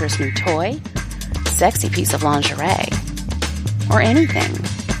adventurous new toy, sexy piece of lingerie, or anything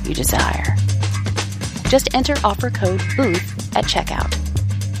you desire. Just enter offer code BOOTH at checkout,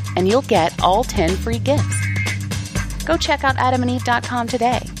 and you'll get all 10 free gifts. Go check out adamandeve.com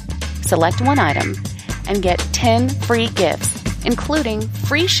today. Select one item and get 10 free gifts, including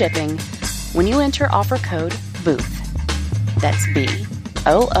free shipping when you enter offer code BOOTH. That's BOOTH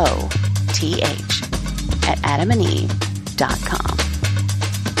at adamandeve.com.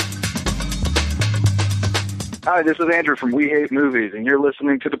 Hi, this is Andrew from We Hate Movies, and you're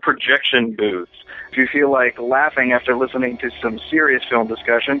listening to The Projection Booth. If you feel like laughing after listening to some serious film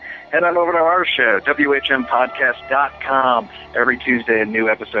discussion, head on over to our show, WHMPodcast.com. Every Tuesday, a new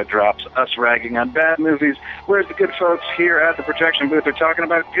episode drops, us ragging on bad movies, whereas the good folks here at The Projection Booth are talking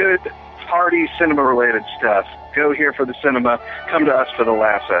about good, hearty, cinema-related stuff. Go here for the cinema. Come to us for the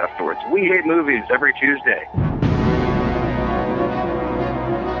laughs afterwards. We Hate Movies every Tuesday.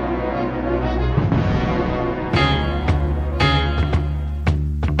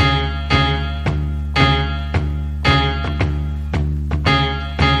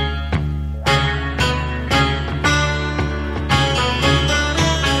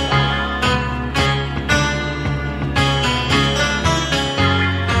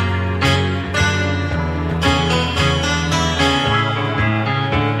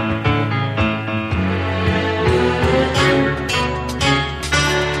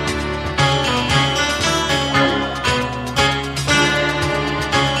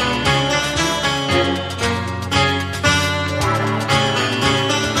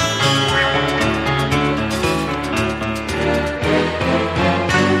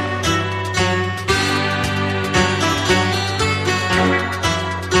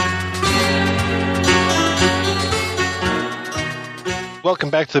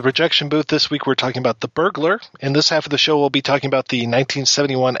 Welcome back to the Projection Booth. This week we're talking about The Burglar. In this half of the show, we'll be talking about the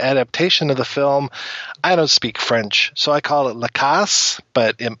 1971 adaptation of the film. I don't speak French, so I call it La Casse,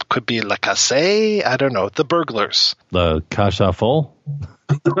 but it could be La Casse. I don't know. The Burglars. The Cache à Folle?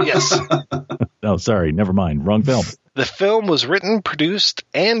 Yes. Oh, sorry. Never mind. Wrong film. The film was written, produced,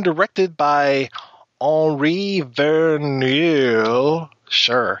 and directed by Henri Verneuil.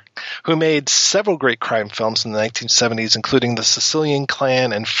 Sure. Who made several great crime films in the 1970s, including The Sicilian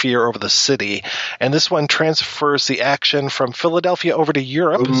Clan and Fear Over the City. And this one transfers the action from Philadelphia over to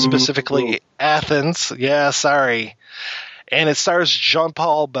Europe, specifically Athens. Yeah, sorry. And it stars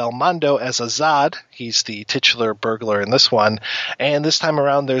Jean-Paul Belmondo as Azad. He's the titular burglar in this one. And this time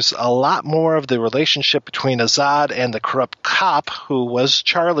around, there's a lot more of the relationship between Azad and the corrupt cop who was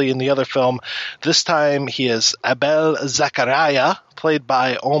Charlie in the other film. This time, he is Abel Zachariah, played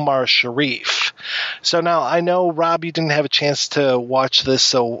by Omar Sharif. So now, I know, Rob, you didn't have a chance to watch this,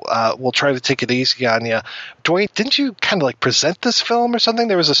 so we'll try to take it easy on you. Dwayne, didn't you kind of like present this film or something?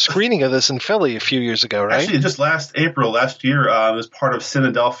 There was a screening of this in Philly a few years ago, right? Actually, just last year, it was part of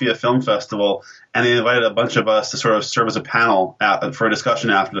Philadelphia Film Festival, and they invited a bunch of us to sort of serve as a panel for a discussion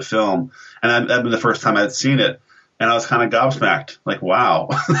after the film. And that'd been the first time I'd seen it. And I was kind of gobsmacked, like, wow,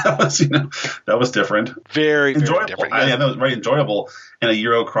 that was different. Very enjoyable. Different. Yeah, that was very enjoyable in a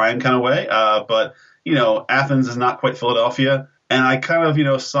Euro crime kind of way. But, Athens is not quite Philadelphia. And I kind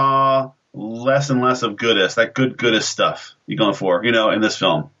of, saw less and less of Goodis, that Goodis stuff you're going for, in this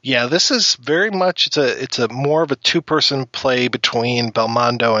film. Yeah, this is very much, it's a more of a two-person play between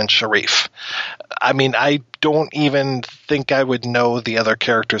Belmondo and Sharif. I mean, I don't even think I would know the other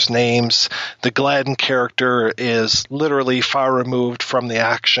characters' names. The Gladden character is literally far removed from the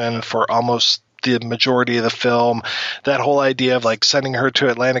action for almost the majority of the film. That whole idea of like sending her to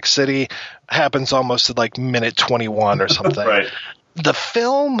Atlantic City happens almost at like minute 21 or something. Right. The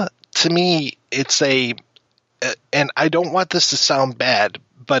film, to me, it's and I don't want this to sound bad,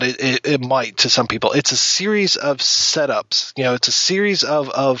 but it might to some people. It's a series of setups. It's a series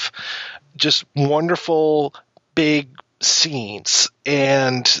of just wonderful big scenes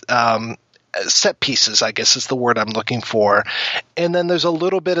and set pieces, I guess is the word I'm looking for. And then there's a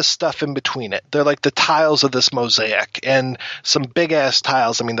little bit of stuff in between it. They're like the tiles of this mosaic, and some big ass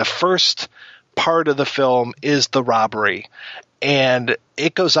tiles. I mean, the first part of the film is the robbery, and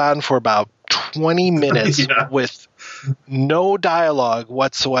it goes on for about 20 minutes with no dialogue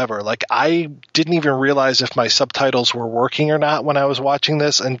whatsoever. Like, I didn't even realize if my subtitles were working or not when I was watching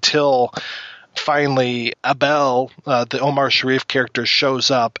this until finally Abel, the Omar Sharif character,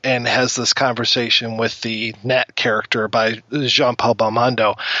 shows up and has this conversation with the Nat character by Jean-Paul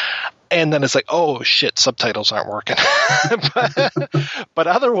Belmondo. And then it's like, oh, shit, subtitles aren't working. but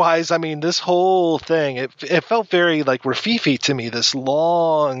otherwise, I mean, this whole thing, it felt very like Rafifi to me, this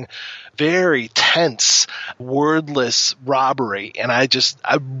long, very tense, wordless robbery. And I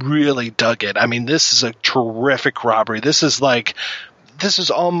really dug it. I mean, this is a terrific robbery. This is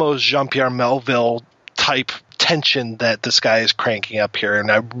almost Jean-Pierre Melville type tension that this guy is cranking up here,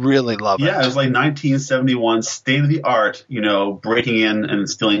 and I really love it. Yeah, it was like 1971 state of the art, breaking in and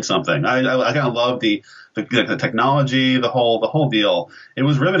stealing something. I kind of love the technology, the whole deal. It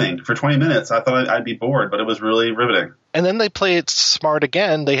was riveting for 20 minutes. I thought I'd be bored, but it was really riveting. And then they play it smart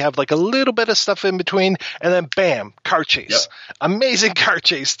again. They have like a little bit of stuff in between, and then bam, car chase. Yep. Amazing car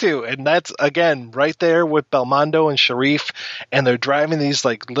chase too. And that's again right there with Belmondo and Sharif, and they're driving these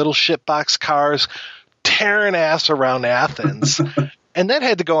like little shitbox cars, tearing ass around Athens. And that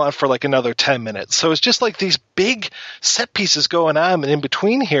had to go on for like another 10 minutes. So it's just like these big set pieces going on in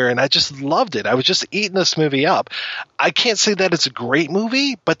between here, and I just loved it. I was just eating this movie up. I can't say that it's a great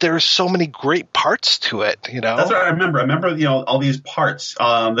movie, but there are so many great parts to it, That's what I remember. I remember, all these parts.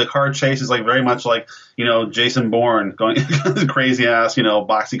 The car chase is like very much like, Jason Bourne going crazy ass,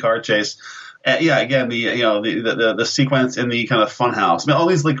 boxy car chase. Yeah, again, the sequence in the kind of fun house. I mean, all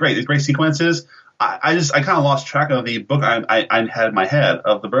these great sequences. I kind of lost track of the book I had in my head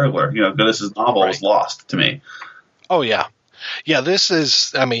of The Burglar. Goodis's novel was lost to me. Oh, yeah. Yeah, this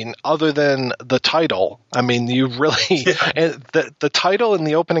is, I mean, other than the title, I mean, you really, the title and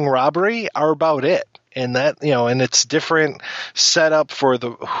the opening robbery are about it. And that, and it's different setup for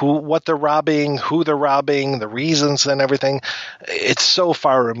what they're robbing, who they're robbing, the reasons and everything. It's so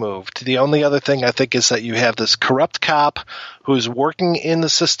far removed. The only other thing I think is that you have this corrupt cop who's working in the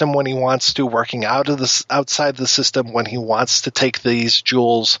system when he wants to, working outside the system when he wants to take these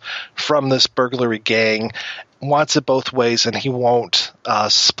jewels from this burglary gang. Wants it both ways, and he won't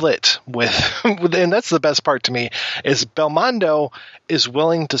split with and that's the best part to me, is Belmondo is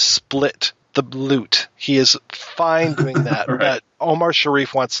willing to split the loot. He is fine doing that. Right. But Omar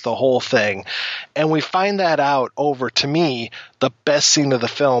Sharif wants the whole thing. And we find that out over, to me, the best scene of the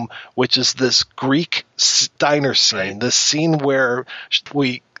film, which is this Greek diner scene. Right. This scene where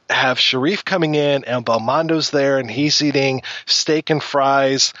we have Sharif coming in and Belmondo's there and he's eating steak and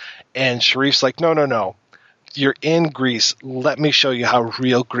fries, and Sharif's like, no. You're in Greece. Let me show you how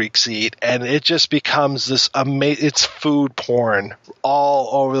real Greeks eat. And it just becomes this amazing, it's food porn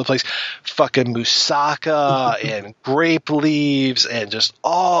all over the place. Fucking moussaka and grape leaves and just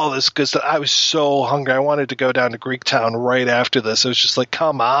all this good stuff. I was so hungry. I wanted to go down to Greek town right after this. It was just like,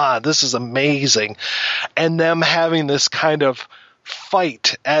 come on, this is amazing. And them having this kind of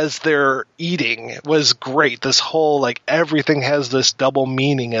fight as they're eating was great. This whole, everything has this double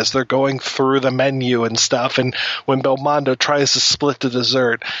meaning as they're going through the menu and stuff. And when Belmondo tries to split the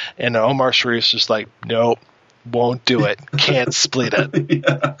dessert, and Omar Sharif's just like, nope, won't do it. Can't split it.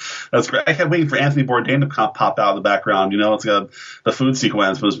 Yeah, that's great. I kept waiting for Anthony Bourdain to pop out of the background. It's got the food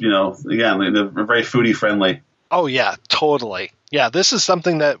sequence was, again, they're very foodie friendly. Oh, yeah, totally. Yeah, this is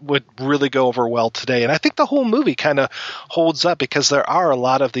something that would really go over well today. And I think the whole movie kind of holds up because there are a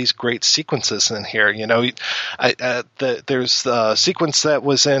lot of these great sequences in here. There's a sequence that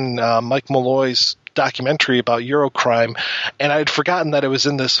was in Mike Malloy's documentary about Eurocrime, and I'd forgotten that it was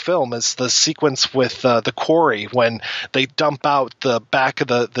in this film. It's the sequence with the quarry when they dump out the back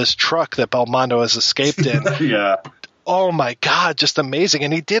of this truck that Belmondo has escaped in. Yeah. Oh my God, just amazing.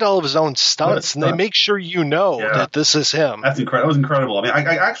 And he did all of his own stunts, and they make sure that this is him. That's incredible. That was incredible. I mean,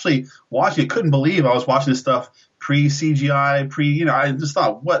 I actually watching it, couldn't believe I was watching this stuff pre-CGI, I just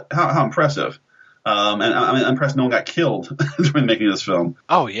thought, how impressive. And I'm impressed no one got killed during making this film.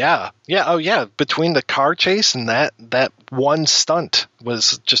 Oh, yeah. Yeah. Between the car chase and that one stunt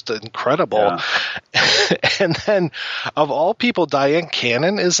was just incredible. Yeah. And then, of all people, Diane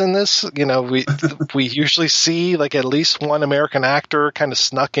Cannon is in this. We usually see at least one American actor kind of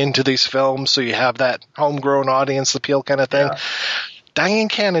snuck into these films, so you have that homegrown audience appeal kind of thing. Yeah. Diane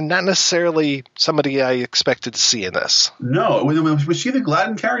Cannon, not necessarily somebody I expected to see in this. No. Was she the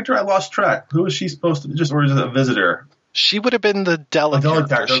Gladden character? I lost track. Who was she supposed to be? Or is it a visitor? She would have been the Della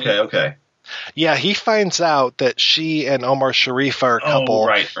character. Okay. Yeah, he finds out that she and Omar Sharif are a couple. Oh,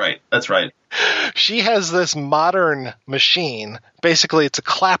 right. That's right. She has this modern machine. Basically, it's a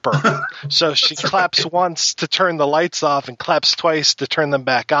clapper. So she claps once to turn the lights off and claps twice to turn them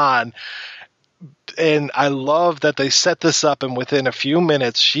back on. And I love that they set this up, and within a few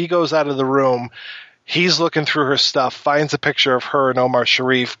minutes, she goes out of the room. He's looking through her stuff, finds a picture of her and Omar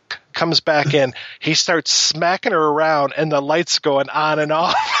Sharif, comes back in. He starts smacking her around, and the lights going on and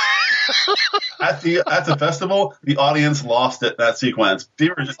off. At the festival, the audience lost it, that sequence. They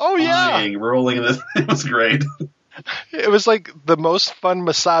were just rolling in this. It was great. It was like the most fun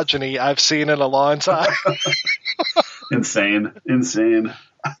misogyny I've seen in a long time. Insane.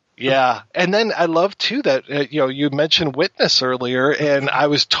 Yeah, and then I love too that you mentioned Witness earlier, and I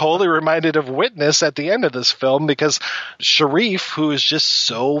was totally reminded of Witness at the end of this film because Sharif, who is just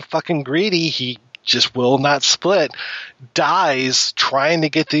so fucking greedy, he just will not split, dies trying to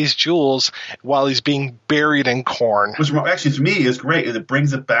get these jewels while he's being buried in corn. Which actually to me is great. It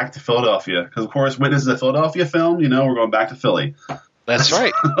brings it back to Philadelphia because of course Witness is a Philadelphia film. We're going back to Philly. That's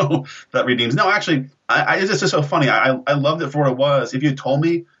right. So that redeems. No, actually, it's just so funny. I loved it for what it was. If you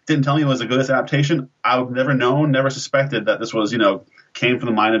didn't tell me it was a Goodis adaptation, I would have never suspected that this was, came from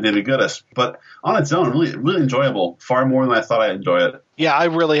the mind of David Goodis. But on its own, really, really enjoyable. Far more than I thought I'd enjoy it. Yeah, I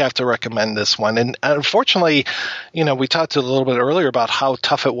really have to recommend this one. And unfortunately, we talked a little bit earlier about how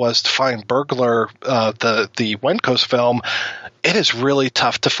tough it was to find Burglar, the Wendkos film. It is really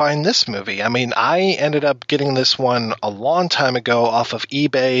tough to find this movie. I mean, I ended up getting this one a long time ago off of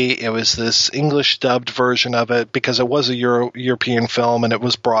eBay. It was this English dubbed version of it because it was a European film and it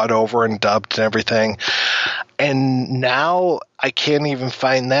was brought over and dubbed and everything. And now I can't even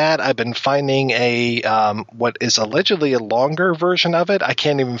find that. I've been finding what is allegedly a longer version of it. I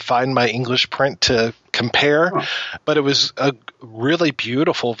can't even find my English print to compare, but it was a really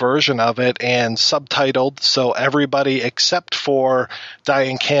beautiful version of it and subtitled, so everybody except for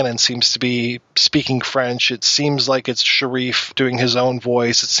Diane Cannon seems to be speaking French. It seems like it's Sharif doing his own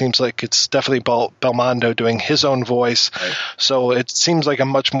voice. It seems like it's definitely Belmondo doing his own voice. Right. So it seems like a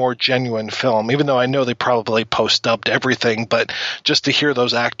much more genuine film, even though I know they probably post-dubbed everything, but just to hear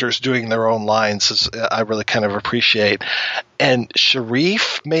those actors doing their own lines I really kind of appreciate. And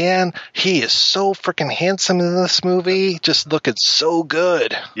Sharif, man, he is so freaking handsome in this movie, just looking so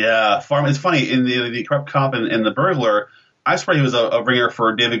good. Yeah, it's funny, in the Corrupt Cop and the Burglar, I swear he was a ringer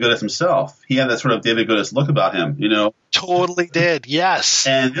for David Goodis himself. He had that sort of David Goodis look about him, Totally did, yes.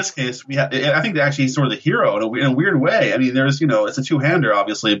 And in this case, I think actually he's sort of the hero in a weird way. I mean, there's, it's a two-hander,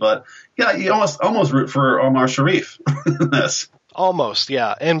 obviously, but yeah, you almost root for Omar Sharif in this. Almost,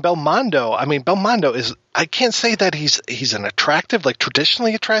 yeah. And Belmondo is, I can't say that he's an attractive, like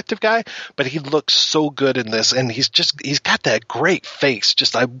traditionally attractive guy, but he looks so good in this, and he's got that great face.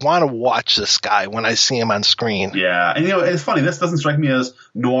 Just, I want to watch this guy when I see him on screen. Yeah, and it's funny, this doesn't strike me as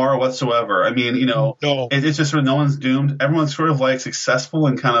noir whatsoever. I mean, no. It's just sort of no one's doomed. Everyone's sort of like successful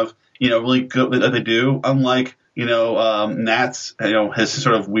and kind of, really good at what they do, unlike Nat's, his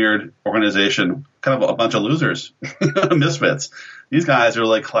sort of weird organization, kind of a bunch of losers, misfits. These guys are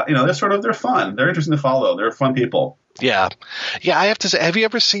like, they're fun. They're interesting to follow. They're fun people. Yeah. Yeah, I have to say, have you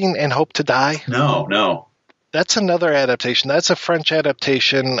ever seen And Hope to Die? No. That's another adaptation. That's a French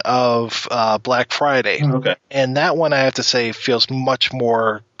adaptation of Black Friday. Okay. And that one, I have to say, feels much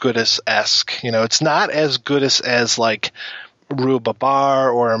more Goodis-esque. It's not as Goodis as like Rue Babar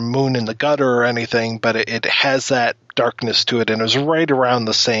or Moon in the Gutter or anything, but it has that darkness to it, and it was right around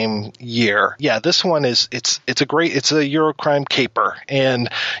the same year. Yeah, this one it's a Eurocrime caper, and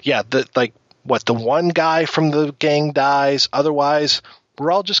yeah, the one guy from the gang dies, otherwise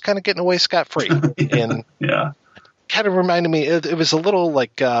we're all just kind of getting away scot-free. And yeah, kind of reminded me, it was a little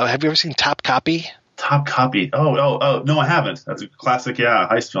like, have you ever seen Top Copy? Top Copy. Oh, no, I haven't. That's a classic,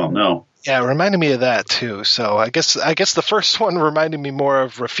 heist film. No. Yeah, it reminded me of that too. So I guess the first one reminded me more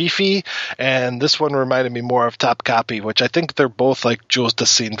of Rafifi, and this one reminded me more of Top Copy, which I think they're both like Jules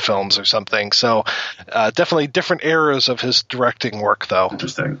Dassin films or something. So definitely different eras of his directing work, though.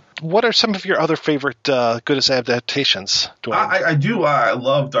 Interesting. What are some of your other favorite Goodis adaptations, Dwayne? I do. I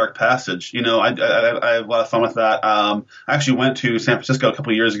love Dark Passage. I have a lot of fun with that. I actually went to San Francisco a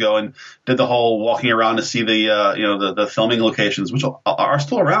couple of years ago and did the whole walking around to see the filming locations, which are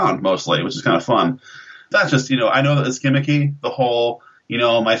still around mostly, which is kind of fun. That's just, I know that it's gimmicky, the whole,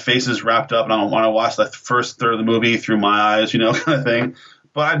 my face is wrapped up and I want to watch the first third of the movie through my eyes, kind of thing.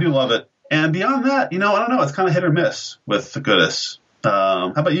 But I do love it. And beyond that, I don't know, it's kind of hit or miss with the Goodis.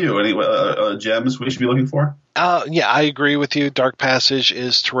 How about you? Any gems we should be looking for? Yeah, I agree with you. Dark Passage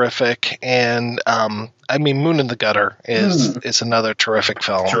is terrific. And, Moon in the Gutter is another terrific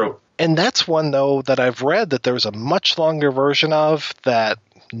film. True. And that's one, though, that I've read that there was a much longer version of that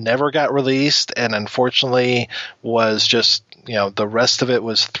never got released and unfortunately was just the rest of it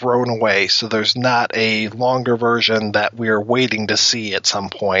was thrown away. So there's not a longer version that we're waiting to see at some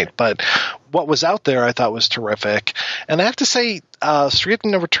point. But what was out there I thought was terrific. And I have to say, Street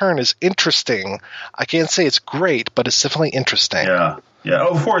of No Return is interesting. I can't say it's great, but it's definitely interesting. Yeah. Yeah.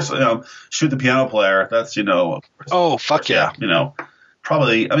 Oh, of course, Shoot the Piano Player. That's, Oh, fuck yeah.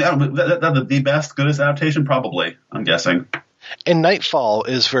 Probably, that the best, goodest adaptation? Probably, I'm guessing. And Nightfall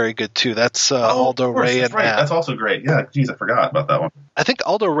is very good, too. That's Aldo Ray and Matt. That's also great. Yeah, geez, I forgot about that one. I think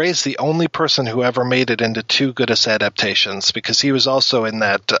Aldo Ray's the only person who ever made it into 2 Goodis adaptations, because he was also in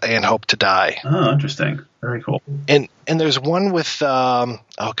that And Hope to Die. Oh, interesting. Very cool. And there's one with,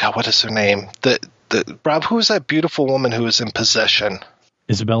 what is her name? Rob, who was that beautiful woman who was in Possession?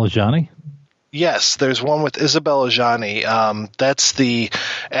 Isabella Gianni? Yes, there's one with Isabella Gianni. That's the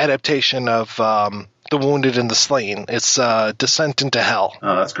adaptation of The Wounded and the Slain. It's Descent into Hell.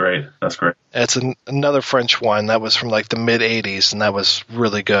 Oh, that's great. That's great. It's another French one that was from like the mid-'80s, and that was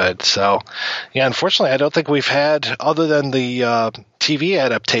really good. So, yeah, unfortunately, I don't think we've had, other than the TV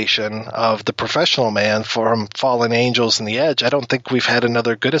adaptation of The Professional Man from Fallen Angels and The Edge, I don't think we've had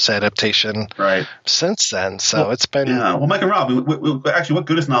another Goodis adaptation since then. So it's been... Yeah. Well, Mike and Rob, actually, what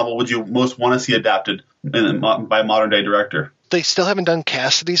Goodis novel would you most want to see adapted by a modern-day director? They still haven't done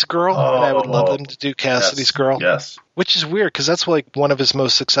Cassidy's Girl, and I would love them to do Cassidy's Girl. Yes. Which is weird, because that's like one of his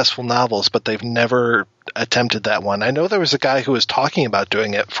most successful novels, but they've never attempted that one. I know there was a guy who was talking about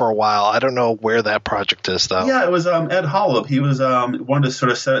doing it for a while. I don't know where that project is, though. Yeah, it was Ed Holub. He was wanted to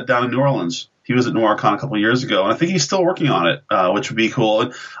sort of set it down in New Orleans. He was at NoirCon a couple of years ago, and I think he's still working on it, which would be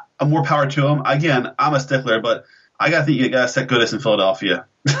cool. And more power to him. Again, I'm a stickler, but I got to think you got to set Goodis in Philadelphia.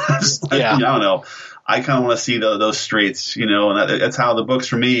 I don't know. I kind of want to see those streets, and that's how the books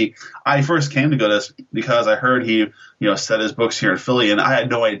for me. I first came to Goodis because I heard he, set his books here in Philly, and I had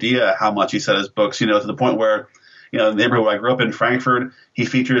no idea how much he set his books, to the point where, the neighborhood I grew up in, Frankfurt, he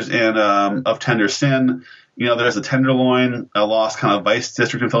features in Of Tender Sin. There's a Tenderloin, a lost kind of vice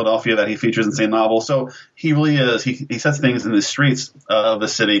district in Philadelphia that he features in the same novel. So he really is. He sets things in the streets of the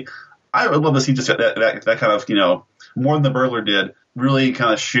city. I would love to see just that kind of, more than the Burglar did, really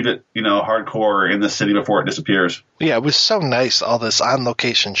kind of shoot it, hardcore in the city before it disappears. Yeah, it was so nice, all this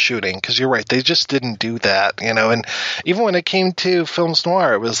on-location shooting, because you're right, they just didn't do that, and even when it came to films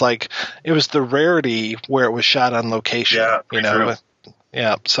noir, it was the rarity where it was shot on location, true.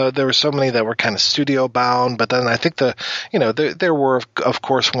 Yeah, so there were so many that were kind of studio bound, but then I think there were of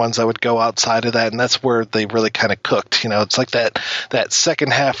course ones that would go outside of that, and that's where they really kind of cooked. It's like that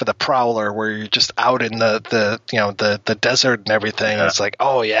second half of The Prowler where you're just out in the desert and everything. Yeah. It's like,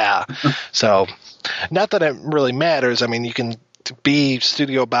 oh yeah. So not that it really matters. I mean, you can be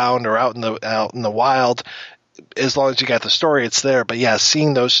studio bound or out in the wild. As long as you got the story, it's there. But yeah,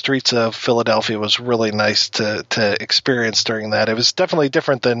 seeing those streets of Philadelphia was really nice to experience during that. It was definitely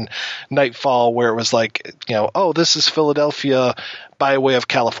different than Nightfall, where it was like, this is Philadelphia by way of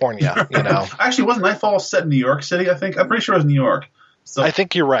California. Actually, wasn't Nightfall set in New York City? I think I'm pretty sure it was New York. So I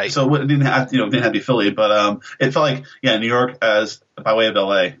think you're right. So it didn't have to be Philly, but it felt like New York as by way of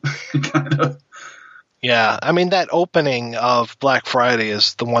LA, kind of. Yeah, I mean, that opening of Black Friday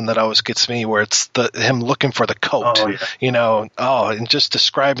is the one that always gets me, where it's him looking for the coat, and just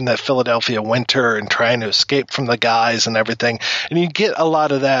describing that Philadelphia winter and trying to escape from the guys and everything. And you get a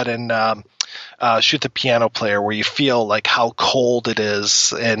lot of that in Shoot the Piano Player, where you feel like how cold it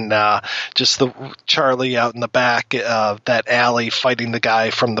is, and just the Charlie out in the back, that alley fighting the guy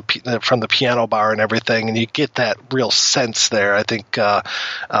from the piano bar and everything, and you get that real sense there. I think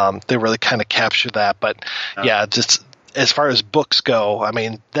they really kind of capture that. But yeah, just as far as books go, I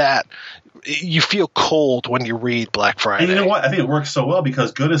mean, that you feel cold when you read Black Friday. And you know what? I think it works so well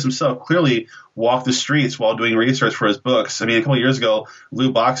because Goodis himself clearly walked the streets while doing research for his books. I mean, a couple of years ago,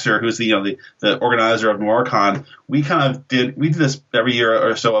 Lou Boxer, who's the organizer of NoirCon, we did this every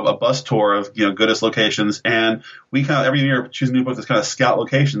year or so, a bus tour of Goodis locations, and we kind of every year choose a new book that's kind of scout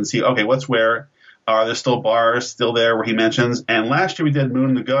locations, see what's where. Are there still bars still there where he mentions? And last year we did Moon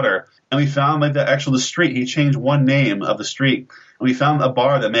in the Gutter, and we found the street. He changed one name of the street, and we found a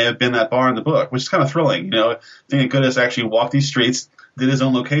bar that may have been that bar in the book, which is kind of thrilling. I think Goodis actually walked these streets, did his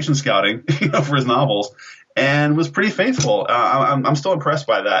own location scouting, for his novels, and was pretty faithful. I'm still impressed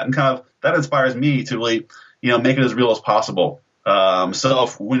by that, and kind of that inspires me to really, make it as real as possible. So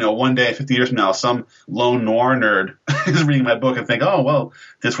if, one day, 50 years from now, some lone noir nerd is reading my book and think, oh, well,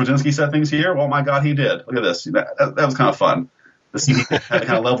 did Straczynski set things here? Well, my God, he did. Look at this. That was kind of fun to see that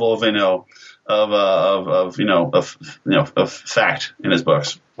kind of level of, fact in his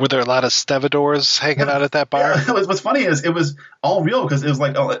books. Were there a lot of stevedores hanging out at that bar? Yeah, what's funny is it was all real because it was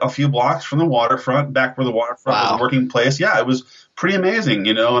like a few blocks from the waterfront, back where the waterfront was a working place. Yeah, it was pretty amazing,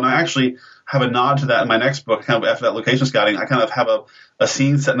 and I actually have a nod to that in my next book. Kind of after that location scouting, I kind of have a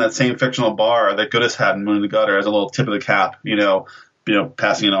scene set in that same fictional bar that Goodis had in Moon in the Gutter as a little tip of the cap,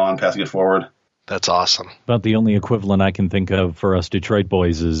 passing it on, passing it forward. That's awesome. About the only equivalent I can think of for us Detroit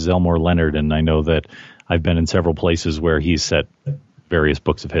boys is Elmore Leonard, and I know that I've been in several places where he's set various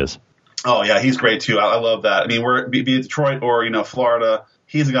books of his. Oh, yeah, he's great, too. I love that. I mean, be it Detroit or, Florida,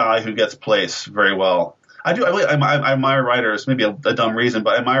 he's a guy who gets place very well. I admire writers, maybe a dumb reason,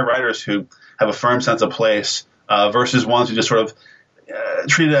 but I admire writers who have a firm sense of place versus ones who just sort of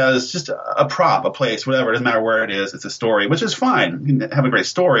treat it as just a prop, a place, whatever. It doesn't matter where it is. It's a story, which is fine. You can have a great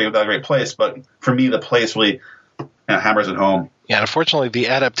story without a great place, but for me, the place really hammers it home. Yeah, unfortunately, the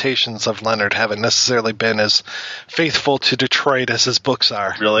adaptations of Leonard haven't necessarily been as faithful to Detroit as his books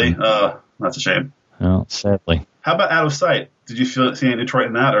are. Really? That's a shame. Well, sadly. How about Out of Sight? Did you see any Detroit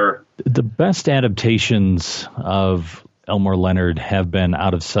in that? Or the best adaptations of Elmore Leonard have been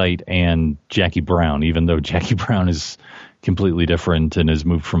Out of Sight and Jackie Brown, even though Jackie Brown is completely different and has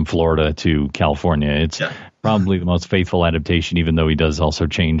moved from Florida to California. It's probably the most faithful adaptation, even though he does also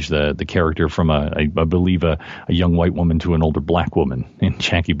change the character from I believe a young white woman to an older black woman in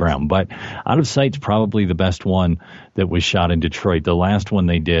Jackie Brown. But Out of Sight's probably the best one that was shot in Detroit. The last one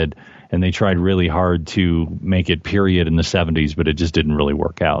they did, and they tried really hard to make it period in the 70s, but it just didn't really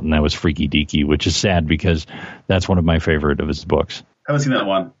work out. And that was Freaky Deaky, which is sad because that's one of my favorite of his books. Haven't seen that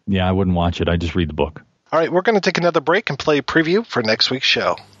one. Yeah, I wouldn't watch it. I just read the book. All right, we're going to take another break and play a preview for next week's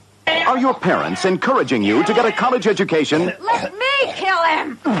show. Are your parents encouraging you to get a college education? Let me kill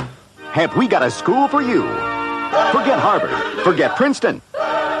him! Have we got a school for you? Forget Harvard. Forget Princeton.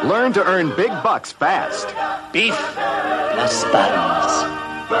 Learn to earn big bucks fast. Beef plus buns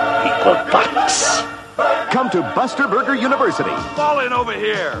equal bucks. Come to Buster Burger University. Fall in over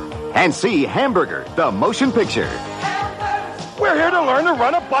here. And see Hamburger, the motion picture. We're here to learn to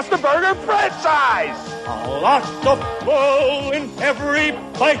run a Buster Burger franchise. A lot of bull in every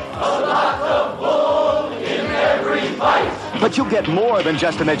bite. A lot of bull in every bite. But you'll get more than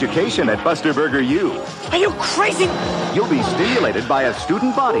just an education at Buster Burger U. Are you crazy? You'll be stimulated by a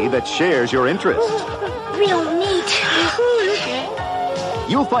student body that shares your interest. Real neat.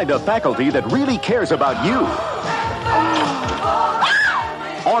 You'll find a faculty that really cares about you.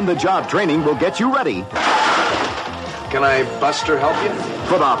 On-the-job training will get you ready. Can I, Buster, help you?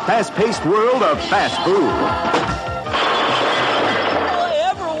 For the fast-paced world of fast food. All I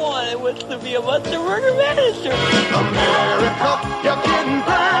ever wanted was to be a Buster Burger manager. America, you're getting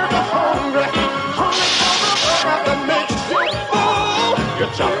kind of hungry. Hungry for the burger that makes you full.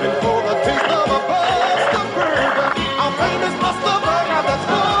 You're chopping for the taste of a Buster Burger. Our famous Buster Burger that's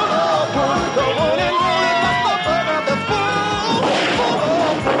full of wood. The one and only Buster Burger that's full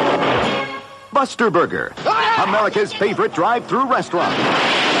of wood. Buster Burger, America's favorite drive-thru restaurant.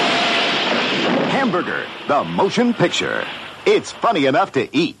 Hamburger, the motion picture. It's funny enough to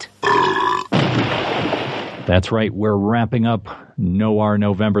eat. That's right. We're wrapping up Noir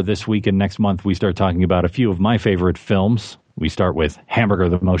November this week, and next month we start talking about a few of my favorite films. We start with Hamburger,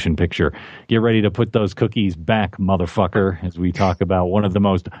 the motion picture. Get ready to put those cookies back, motherfucker, as we talk about one of the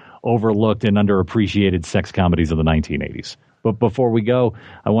most overlooked and underappreciated sex comedies of the 1980s. But before we go,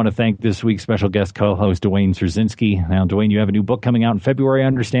 I want to thank this week's special guest co-host, Dwayne Trzynski. Now, Dwayne, you have a new book coming out in February, I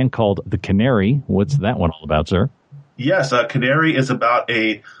understand, called The Canary. What's that one all about, sir? Yes, Canary is about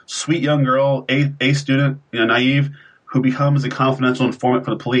a sweet young girl, a student, naive, who becomes a confidential informant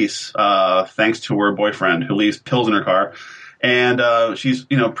for the police, thanks to her boyfriend, who leaves pills in her car. And she's,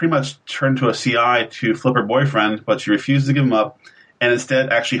 pretty much turned to a CI to flip her boyfriend, but she refuses to give him up, and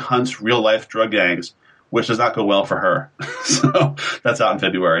instead actually hunts real-life drug gangs, which does not go well for her. So that's out in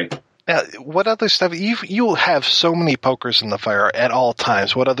February. Now, what other stuff? You have so many pokers in the fire at all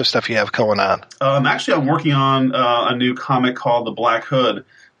times. What other stuff you have going on? Actually, I'm working on a new comic called The Black Hood,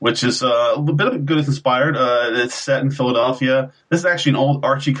 which is a little bit of Goodis inspired. It's set in Philadelphia. This is actually an old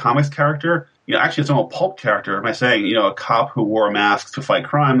Archie Comics character. Actually, it's an old pulp character. Am I saying, a cop who wore a mask to fight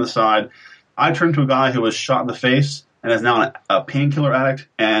crime on the side. I turned to a guy who was shot in the face and is now a painkiller addict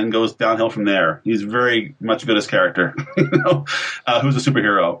and goes downhill from there. He's very much Goodis character, who's a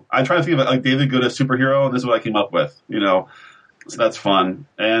superhero. I try to think of it like David Goodis superhero, and this is what I came up with, So that's fun.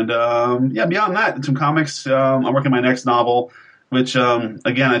 And, beyond that, some comics. I'm working on my next novel, which,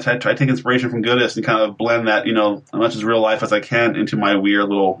 again, I try to take inspiration from Goodis and kind of blend that, as much as real life as I can into my weird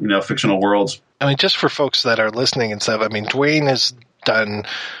little, fictional worlds. I mean, just for folks that are listening and stuff, Dwayne is done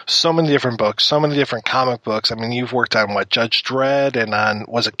so many different books, so many different comic books. I mean, you've worked on Judge Dredd and on,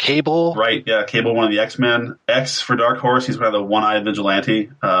 was it Cable? Right, yeah, Cable, one of the X-Men. X for Dark Horse, he's kind of the one-eyed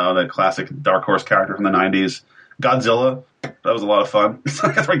vigilante, the classic Dark Horse character from the 90s. Godzilla, that was a lot of fun.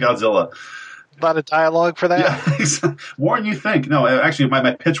 That's right, Godzilla. A lot of dialogue for that? Yeah, more than you think. No, actually,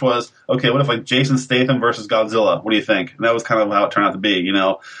 my pitch was, okay, what if Jason Statham versus Godzilla? What do you think? And that was kind of how it turned out to be,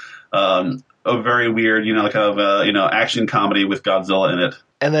 a very weird, action comedy with Godzilla in it.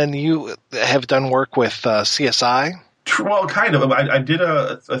 And then you have done work with CSI? Well, kind of. I did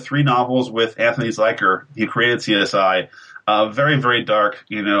a 3 novels with Anthony Zeiker. He created CSI. Very, very dark,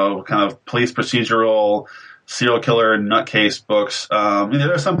 kind of police procedural, serial killer, nutcase books.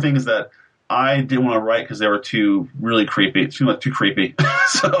 There are some things that I didn't want to write because they were too creepy.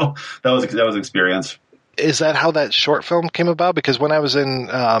 So that was an experience. Is that how that short film came about? Because when I was in,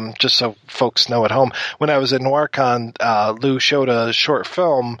 just so folks know at home, when I was in NoirCon, Lou showed a short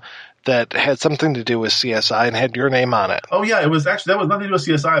film that had something to do with CSI and had your name on it. Oh yeah, that was nothing to do with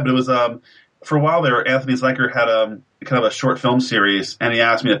CSI, but it was for a while there. Anthony Zeiker had kind of a short film series, and he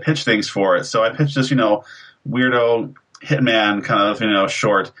asked me to pitch things for it. So I pitched this, weirdo hitman kind of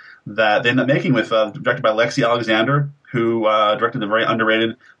short that they ended up making with directed by Lexi Alexander, who directed the very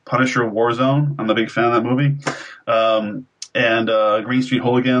underrated Punisher Warzone. I'm a big fan of that movie. And Green Street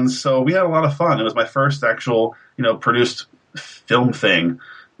Hooligans. So we had a lot of fun. It was my first actual, produced film thing,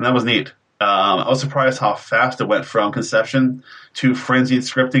 and that was neat. I was surprised how fast it went from conception to frenzied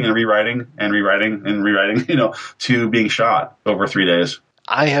scripting and rewriting, to being shot over 3 days.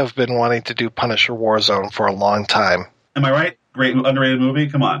 I have been wanting to do Punisher Warzone for a long time. Am I right? Great underrated movie?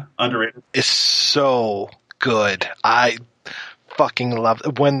 Come on. Underrated. It's so good. I fucking love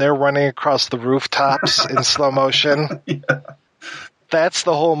it. When they're running across the rooftops in slow motion. Yeah. That's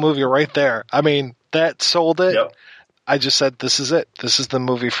the whole movie right there. I mean, that sold it. Yep. I just said, this is it. This is the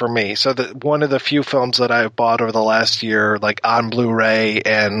movie for me. So that one of the few films that I've bought over the last year, on Blu-ray,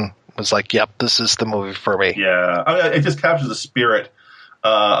 and was like, yep, this is the movie for me. Yeah. I mean, it just captures the spirit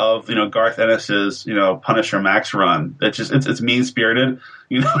of Garth Ennis's Punisher Max run. It's mean spirited,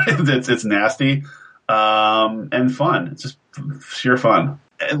 it's nasty, and fun. It's just sheer fun.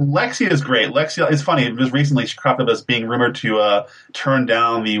 And Lexi is great. Lexi, it's funny. Just recently, she cropped up as being rumored to turn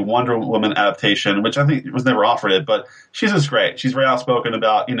down the Wonder Woman adaptation, which I think was never offered it. But she's just great. She's very outspoken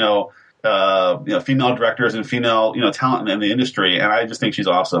about female directors and female talent in the industry, and I just think she's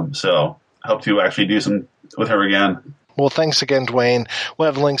awesome. So I hope to actually do some with her again. Well, thanks again, Dwayne. We'll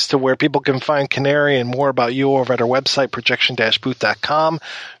have links to where people can find Canary and more about you over at our website, projection-booth.com.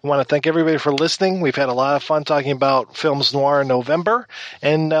 We want to thank everybody for listening. We've had a lot of fun talking about films Noir November,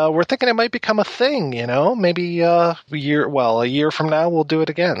 and we're thinking it might become a thing, maybe a year from now we'll do it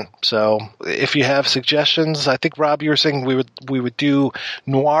again. So if you have suggestions, I think, Rob, you were saying we would do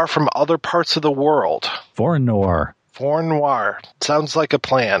noir from other parts of the world. Foreign noir. Foreign noir. Sounds like a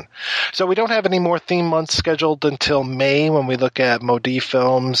plan. So we don't have any more theme months scheduled until May when we look at Modi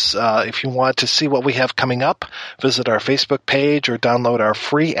films. If you want to see what we have coming up, visit our Facebook page or download our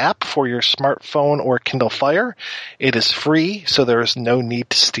free app for your smartphone or Kindle Fire. It is free, so there is no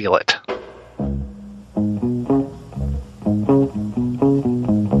need to steal it.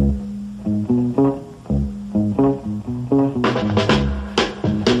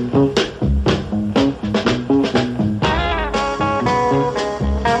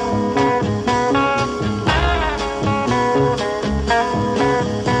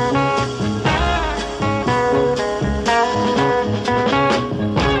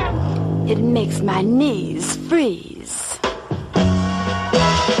 My knees freeze.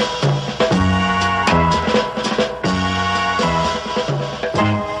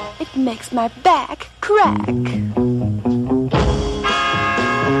 It makes my back crack.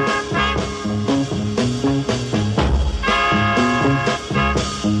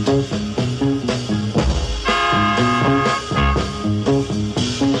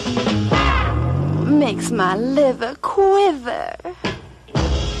 Makes my liver quiver.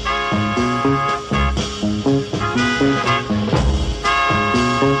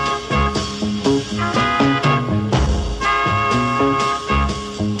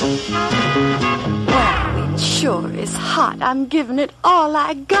 Hot. I'm giving it all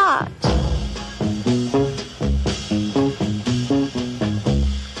I got.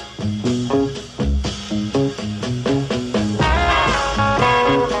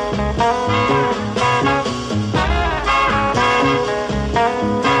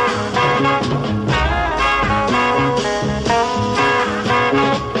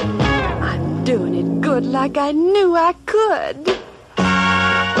 I'm doing it good like I knew I could.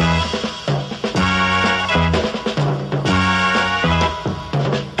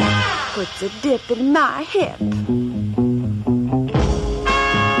 puts a dip in my hip.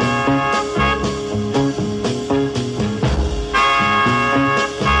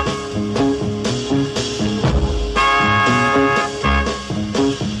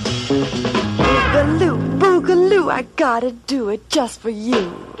 Boogaloo, boogaloo, I gotta do it just for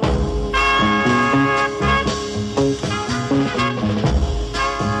you.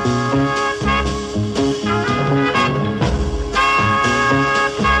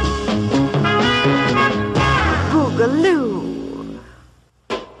 Boogaloo.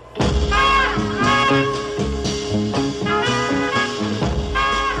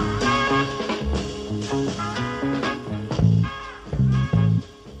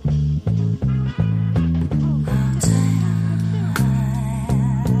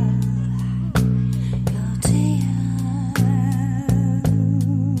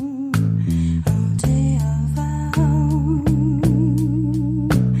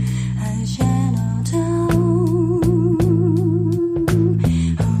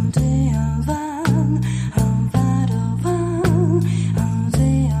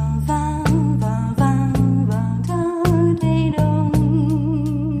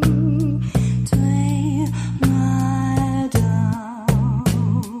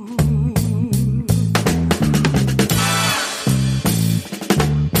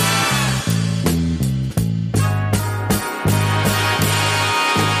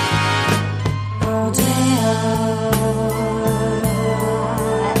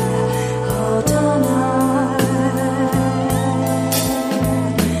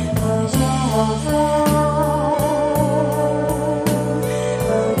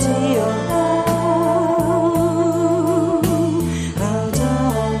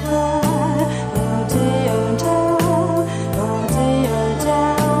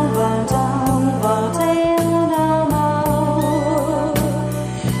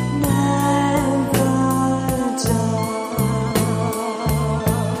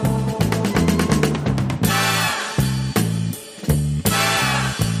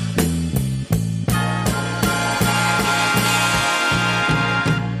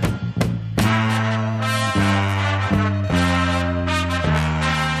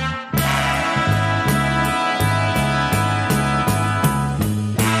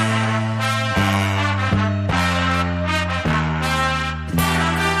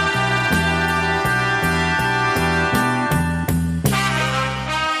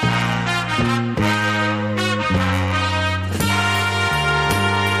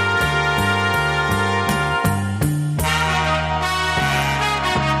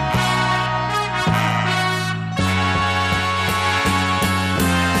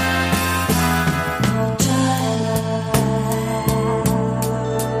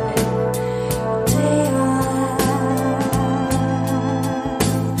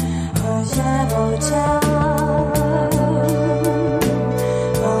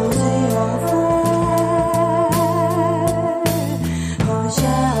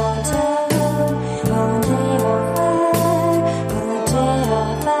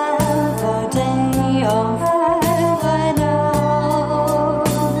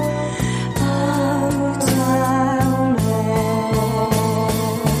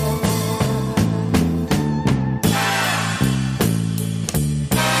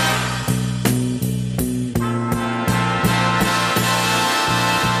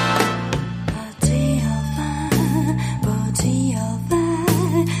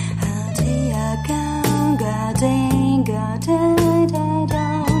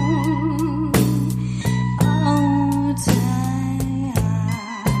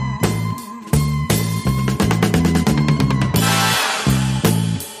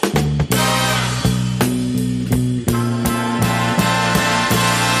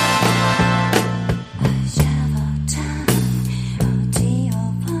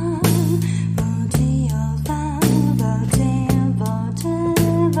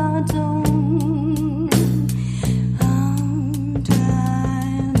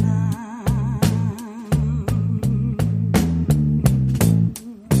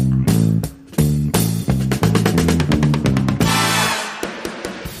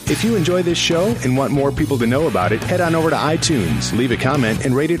 If you enjoy this show and want more people to know about it, head on over to iTunes, leave a comment,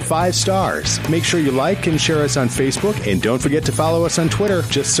 and rate it 5 stars. Make sure you like and share us on Facebook, and don't forget to follow us on Twitter.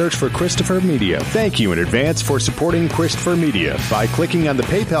 Just search for Christopher Media. Thank you in advance for supporting Christopher Media by clicking on the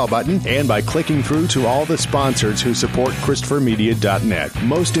PayPal button and by clicking through to all the sponsors who support ChristopherMedia.net.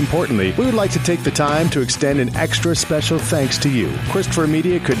 Most importantly, we would like to take the time to extend an extra special thanks to you. Christopher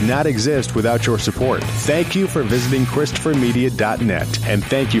Media could not exist without your support. Thank you for visiting ChristopherMedia.net, and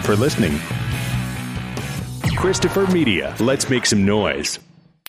thank you for listening. Christopher Media. Let's make some noise.